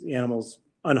weeks. The animal's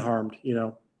unharmed,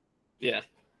 Yeah.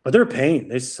 But they're a pain.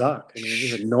 They suck. I mean, they're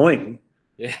just annoying.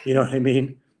 Yeah. You know what I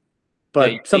mean?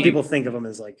 But Yeah, some people think of them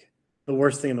as like the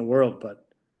worst thing in the world, but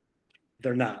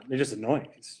they're not. They're just annoying.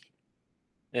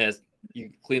 Yeah,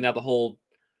 you clean out the whole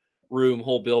room,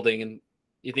 whole building, and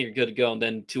you think you're good to go, and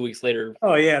then 2 weeks later,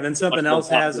 oh yeah, then something else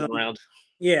has them. Around.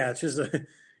 Yeah, it's just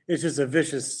a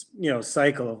vicious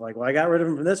cycle of like, well, I got rid of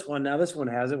them from this one, now this one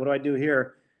has it. What do I do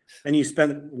here? And you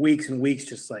spend weeks and weeks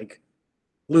just like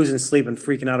losing sleep and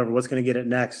freaking out over what's going to get it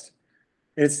next.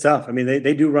 And it's tough. I mean,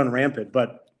 they do run rampant,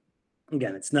 but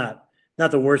again, it's not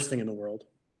the worst thing in the world.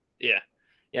 Yeah.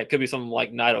 Yeah, it could be something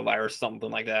like nidovirus, something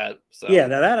like that. So yeah,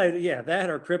 that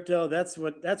or crypto. That's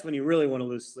when you really want to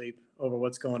lose sleep over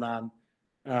what's going on.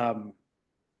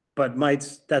 But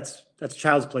mites, that's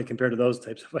child's play compared to those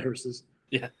types of viruses.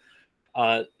 Yeah.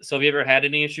 So have you ever had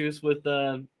any issues with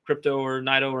crypto or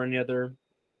nido or any other?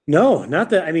 No,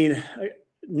 not that. I mean,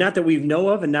 not that we know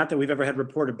of, and not that we've ever had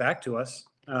reported back to us.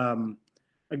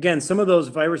 Again, some of those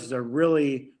viruses are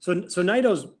really so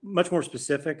nido's much more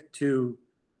specific to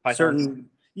Pythons. Certain.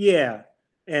 Yeah,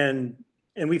 and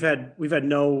we've had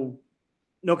no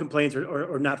complaints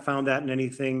or not found that in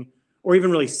anything, or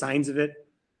even really signs of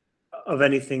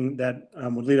anything that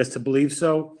would lead us to believe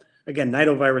so. Again,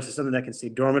 nidovirus is something that can stay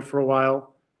dormant for a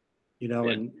while,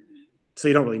 and so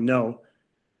you don't really know.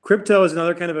 Crypto is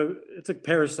another kind of it's a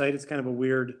parasite. It's kind of a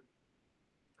weird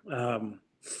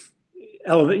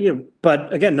element,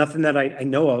 but again, nothing that I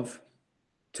know of,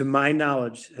 to my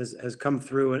knowledge, has come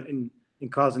through and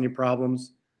cause any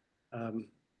problems.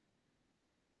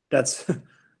 That's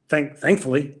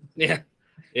thankfully. Yeah.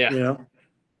 Yeah.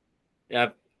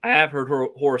 I have heard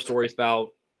horror stories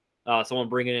about someone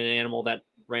bringing in an animal that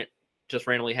just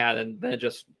randomly had, and then it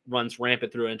just runs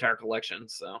rampant through an entire collection.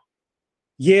 So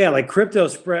yeah, like crypto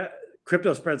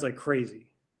spreads like crazy.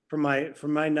 From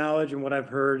my knowledge and what I've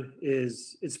heard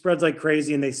is it spreads like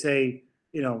crazy, and they say,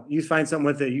 you find something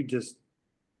with it, you just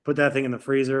put that thing in the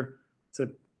freezer.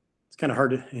 It's kind of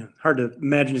hard to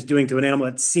imagine just doing to an animal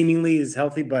that seemingly is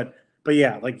healthy, but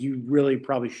yeah, like you really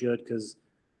probably should, because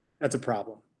that's a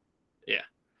problem. Yeah.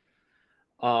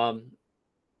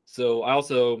 So I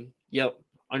also,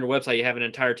 on your website you have an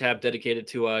entire tab dedicated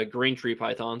to green tree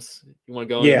pythons. You want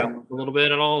to go into a little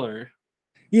bit at all, or?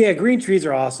 Yeah, green trees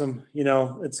are awesome.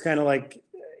 It's kind of like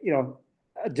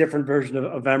a different version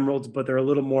of emeralds, but they're a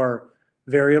little more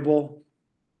variable.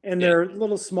 And they're a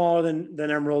little smaller than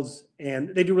emeralds, and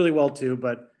they do really well too.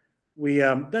 But we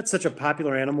that's such a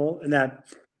popular animal, and that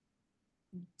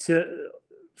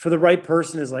for the right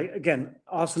person is, like, again,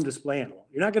 awesome display animal.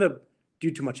 You're not gonna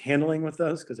do too much handling with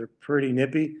those because they're pretty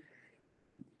nippy.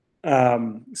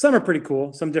 Some are pretty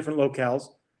cool, some different locales,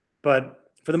 but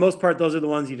for the most part, those are the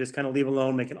ones you just kind of leave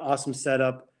alone, make an awesome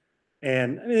setup.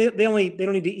 And I mean, they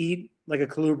don't need to eat like a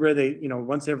colubra. They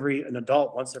once every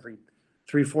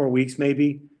 3-4 weeks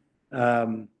maybe.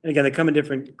 And again, they come in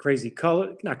different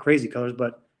not crazy colors,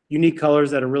 but unique colors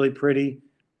that are really pretty.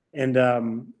 And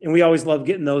we always love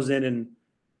getting those in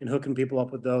and hooking people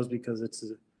up with those, because it's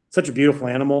such a beautiful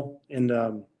animal.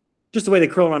 And just the way they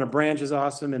curl around a branch is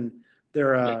awesome. And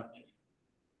they're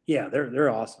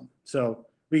awesome. So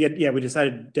we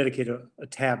decided to dedicate a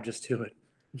tab just to it.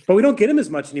 But we don't get them as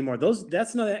much anymore.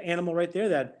 That's another animal right there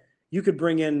that you could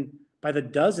bring in by the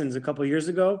dozens a couple of years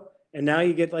ago, and now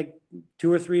you get like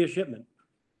 2 or 3 a shipment.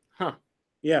 Huh.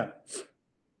 Yeah.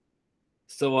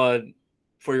 So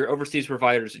for your overseas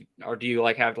providers, or do you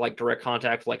have direct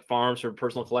contact with like farms or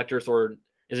personal collectors, or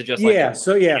is it just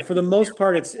for the most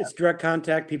part it's direct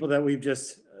contact, people that we've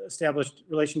just established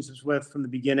relationships with from the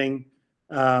beginning,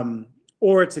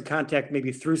 or it's a contact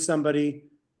maybe through somebody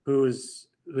who's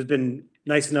been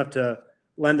nice enough to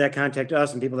lend that contact to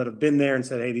us, and people that have been there and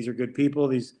said, hey, these are good people,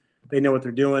 they know what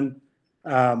they're doing.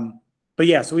 But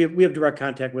yeah, so we have direct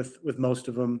contact with most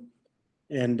of them,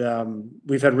 and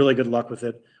we've had really good luck with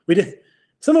it. We did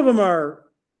some of them are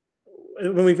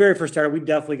when we very first started, we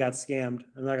definitely got scammed.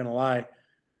 I'm not gonna lie.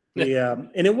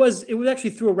 And it was actually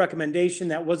through a recommendation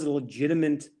that was a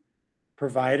legitimate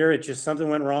provider. It just something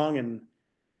went wrong, and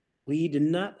we did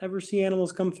not ever see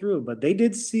animals come through, but they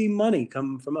did see money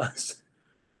come from us.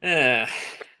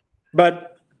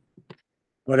 But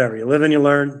whatever, you live and you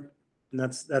learn, and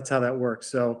that's how that works.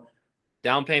 So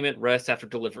down payment, rest after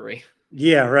delivery.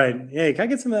 Yeah, right. Hey, can I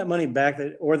get some of that money back?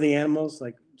 Or the animals?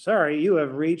 Like, sorry, you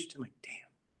have reached. I'm like, damn.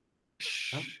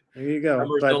 Well, there you go.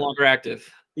 Number is no longer active.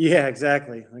 Yeah,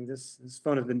 exactly. Like this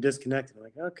phone has been disconnected. I'm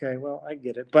like, okay, well, I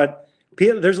get it. But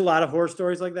there's a lot of horror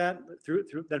stories like that through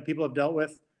that people have dealt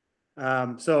with.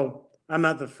 So I'm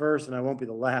not the first, and I won't be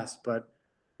the last. But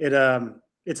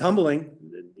it's humbling.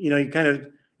 You know,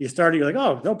 you start, you're like,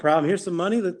 oh, no problem. Here's some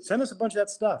money. Send us a bunch of that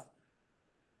stuff.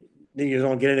 Then you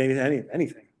don't get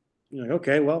anything. You're like,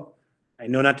 okay, well, I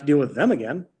know not to deal with them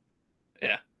again.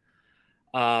 Yeah.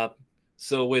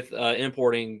 So with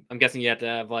importing, I'm guessing you have to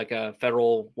have like a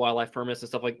federal wildlife permits and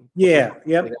stuff like. Yeah,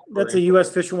 yep. That's a U.S.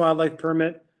 Fish and Wildlife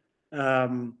permit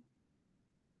that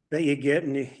you get,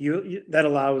 and you that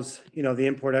allows the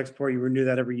import export. You renew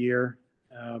that every year.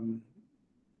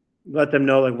 Let them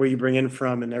know like where you bring in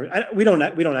from, and we don't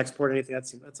export anything.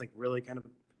 That's like really kind of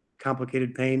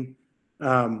complicated pain.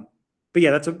 But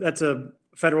yeah, that's a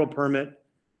federal permit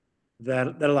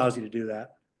that allows you to do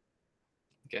that.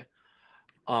 Okay.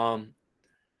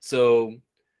 So,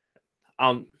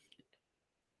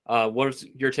 what's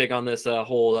your take on this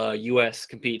whole U.S.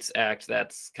 Competes Act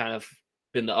that's kind of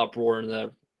been the uproar in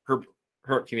the herp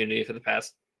community for the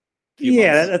past few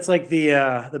months? That's like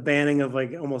the banning of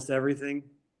like almost everything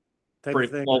type of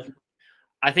thing. Well,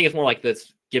 I think it's more like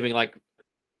this giving like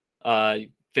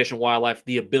Fish and Wildlife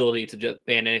the ability to just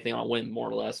ban anything on a whim, more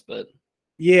or less. But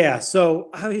yeah,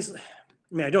 so obviously,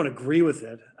 I mean, I don't agree with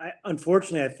it.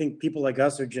 Unfortunately, I think people like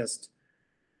us are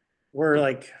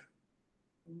we're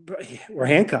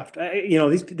handcuffed.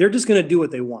 They're just going to do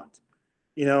what they want,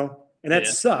 and that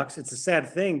sucks. It's a sad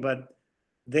thing, but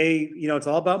it's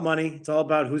all about money. It's all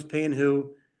about who's paying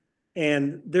who.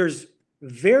 And there's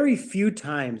very few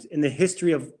times in the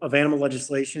history of animal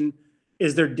legislation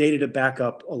is there data to back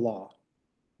up a law.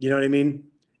 You know what I mean?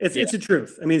 It's the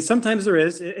truth. I mean, sometimes there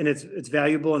is, and it's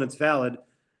valuable and it's valid,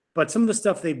 but some of the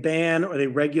stuff they ban or they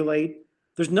regulate,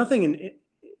 there's nothing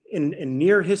in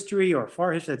near history or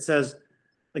far history that says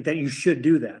like that you should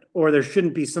do that, or there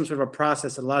shouldn't be some sort of a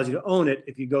process that allows you to own it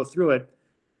if you go through it.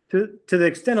 To the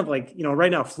extent of like,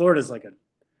 right now Florida's like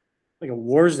a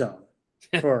war zone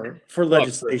for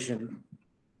legislation,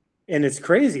 and it's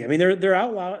crazy. I mean, they're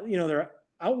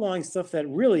outlawing stuff that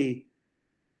really,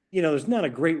 there's not a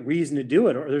great reason to do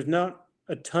it, or there's not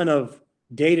a ton of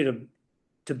data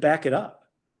to back it up.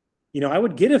 I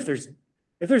would get if there's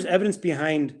evidence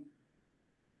behind,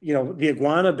 the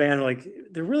iguana ban. Like,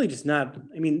 they're really just not.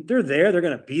 I mean, they're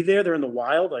going to be there. They're in the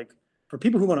wild. Like, for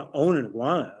people who want to own an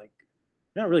iguana, like,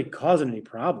 they're not really causing any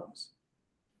problems.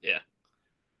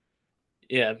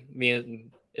 Yeah. I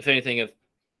mean, if anything, if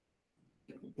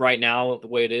right now the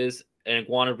way it is, an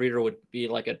iguana breeder would be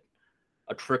like a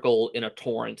trickle in a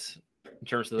torrent in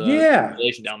terms of the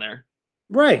population down there.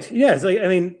 Right. Yeah. It's like, I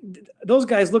mean, those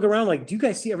guys look around like, do you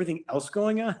guys see everything else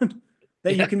going on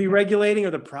that you can be regulating,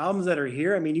 or the problems that are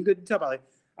here? I mean, you could talk about, like,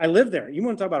 I live there. You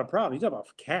want to talk about a problem? You talk about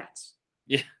cats.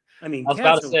 Yeah. I mean, I was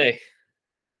about to say,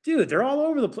 dude, they're all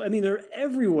over the place. I mean, they're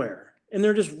everywhere, and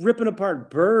they're just ripping apart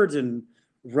birds and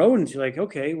rodents. You're like,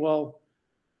 okay, well,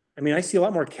 I mean, I see a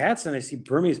lot more cats than I see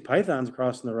Burmese pythons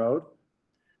crossing the road.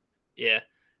 Yeah.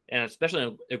 And especially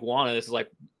in iguana, this is like,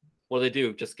 what do they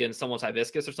do? Just get in someone's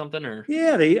hibiscus or something? Or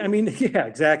yeah,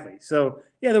 exactly. So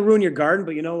yeah, they'll ruin your garden,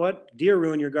 but you know what? Deer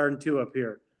ruin your garden too up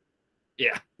here.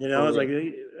 Yeah. It's like,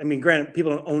 I mean, granted,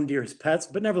 people don't own deer as pets,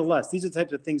 but nevertheless, these are the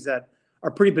types of things that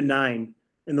are pretty benign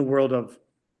in the world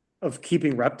of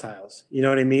keeping reptiles. You know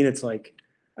what I mean? It's like,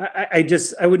 I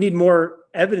would need more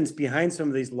evidence behind some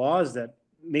of these laws that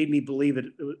made me believe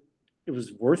it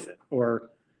was worth it.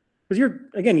 Or because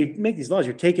you make these laws,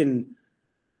 you're taking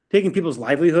people's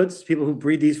livelihoods, people who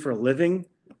breed these for a living,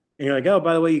 and you're like, oh,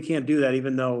 by the way, you can't do that,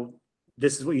 even though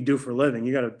this is what you do for a living.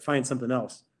 You got to find something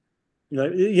else.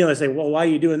 They say, well, why are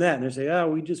you doing that? And they say, oh,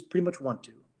 we just pretty much want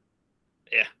to.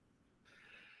 Yeah.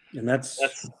 And that's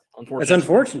unfortunate. That's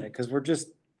unfortunate, because we're just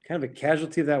kind of a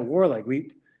casualty of that war. Like,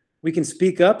 we can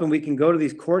speak up and we can go to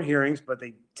these court hearings, but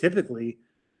they typically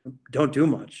don't do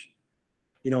much.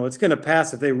 It's going to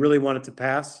pass if they really want it to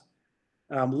pass.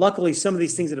 Luckily, some of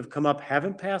these things that have come up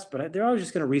haven't passed, but they're always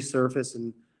just going to resurface,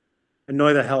 and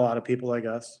annoy the hell out of people like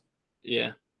us.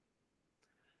 Yeah.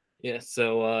 Yeah.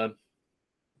 So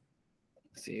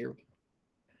let's see here.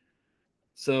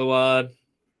 So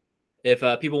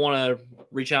if people want to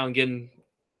reach out and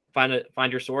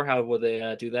find your store, how would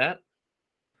they do that?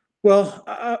 Well,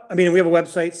 I mean, we have a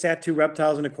website, Sat2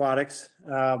 Reptiles and Aquatics,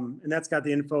 and that's got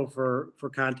the info for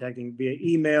contacting via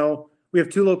email. We have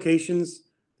 2 locations.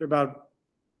 They're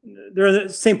in the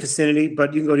same vicinity,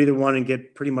 but you can go to either one and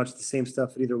get pretty much the same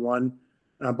stuff at either one.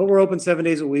 But we're open 7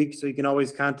 days a week, so you can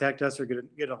always contact us or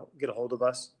get a hold of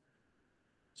us.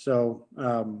 So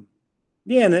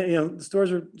yeah, and you know, the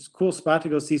stores are just a cool spot to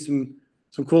go see some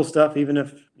cool stuff, even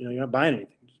if you know you're not buying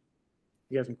anything.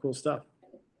 You got some cool stuff.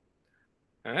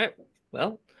 All right.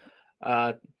 Well,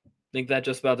 I think that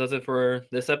just about does it for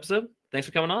this episode. Thanks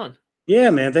for coming on.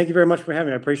 Yeah, man. Thank you very much for having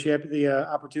me. I appreciate the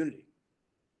opportunity.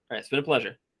 All right. It's been a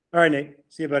pleasure. All right, Nate.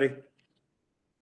 See you, buddy.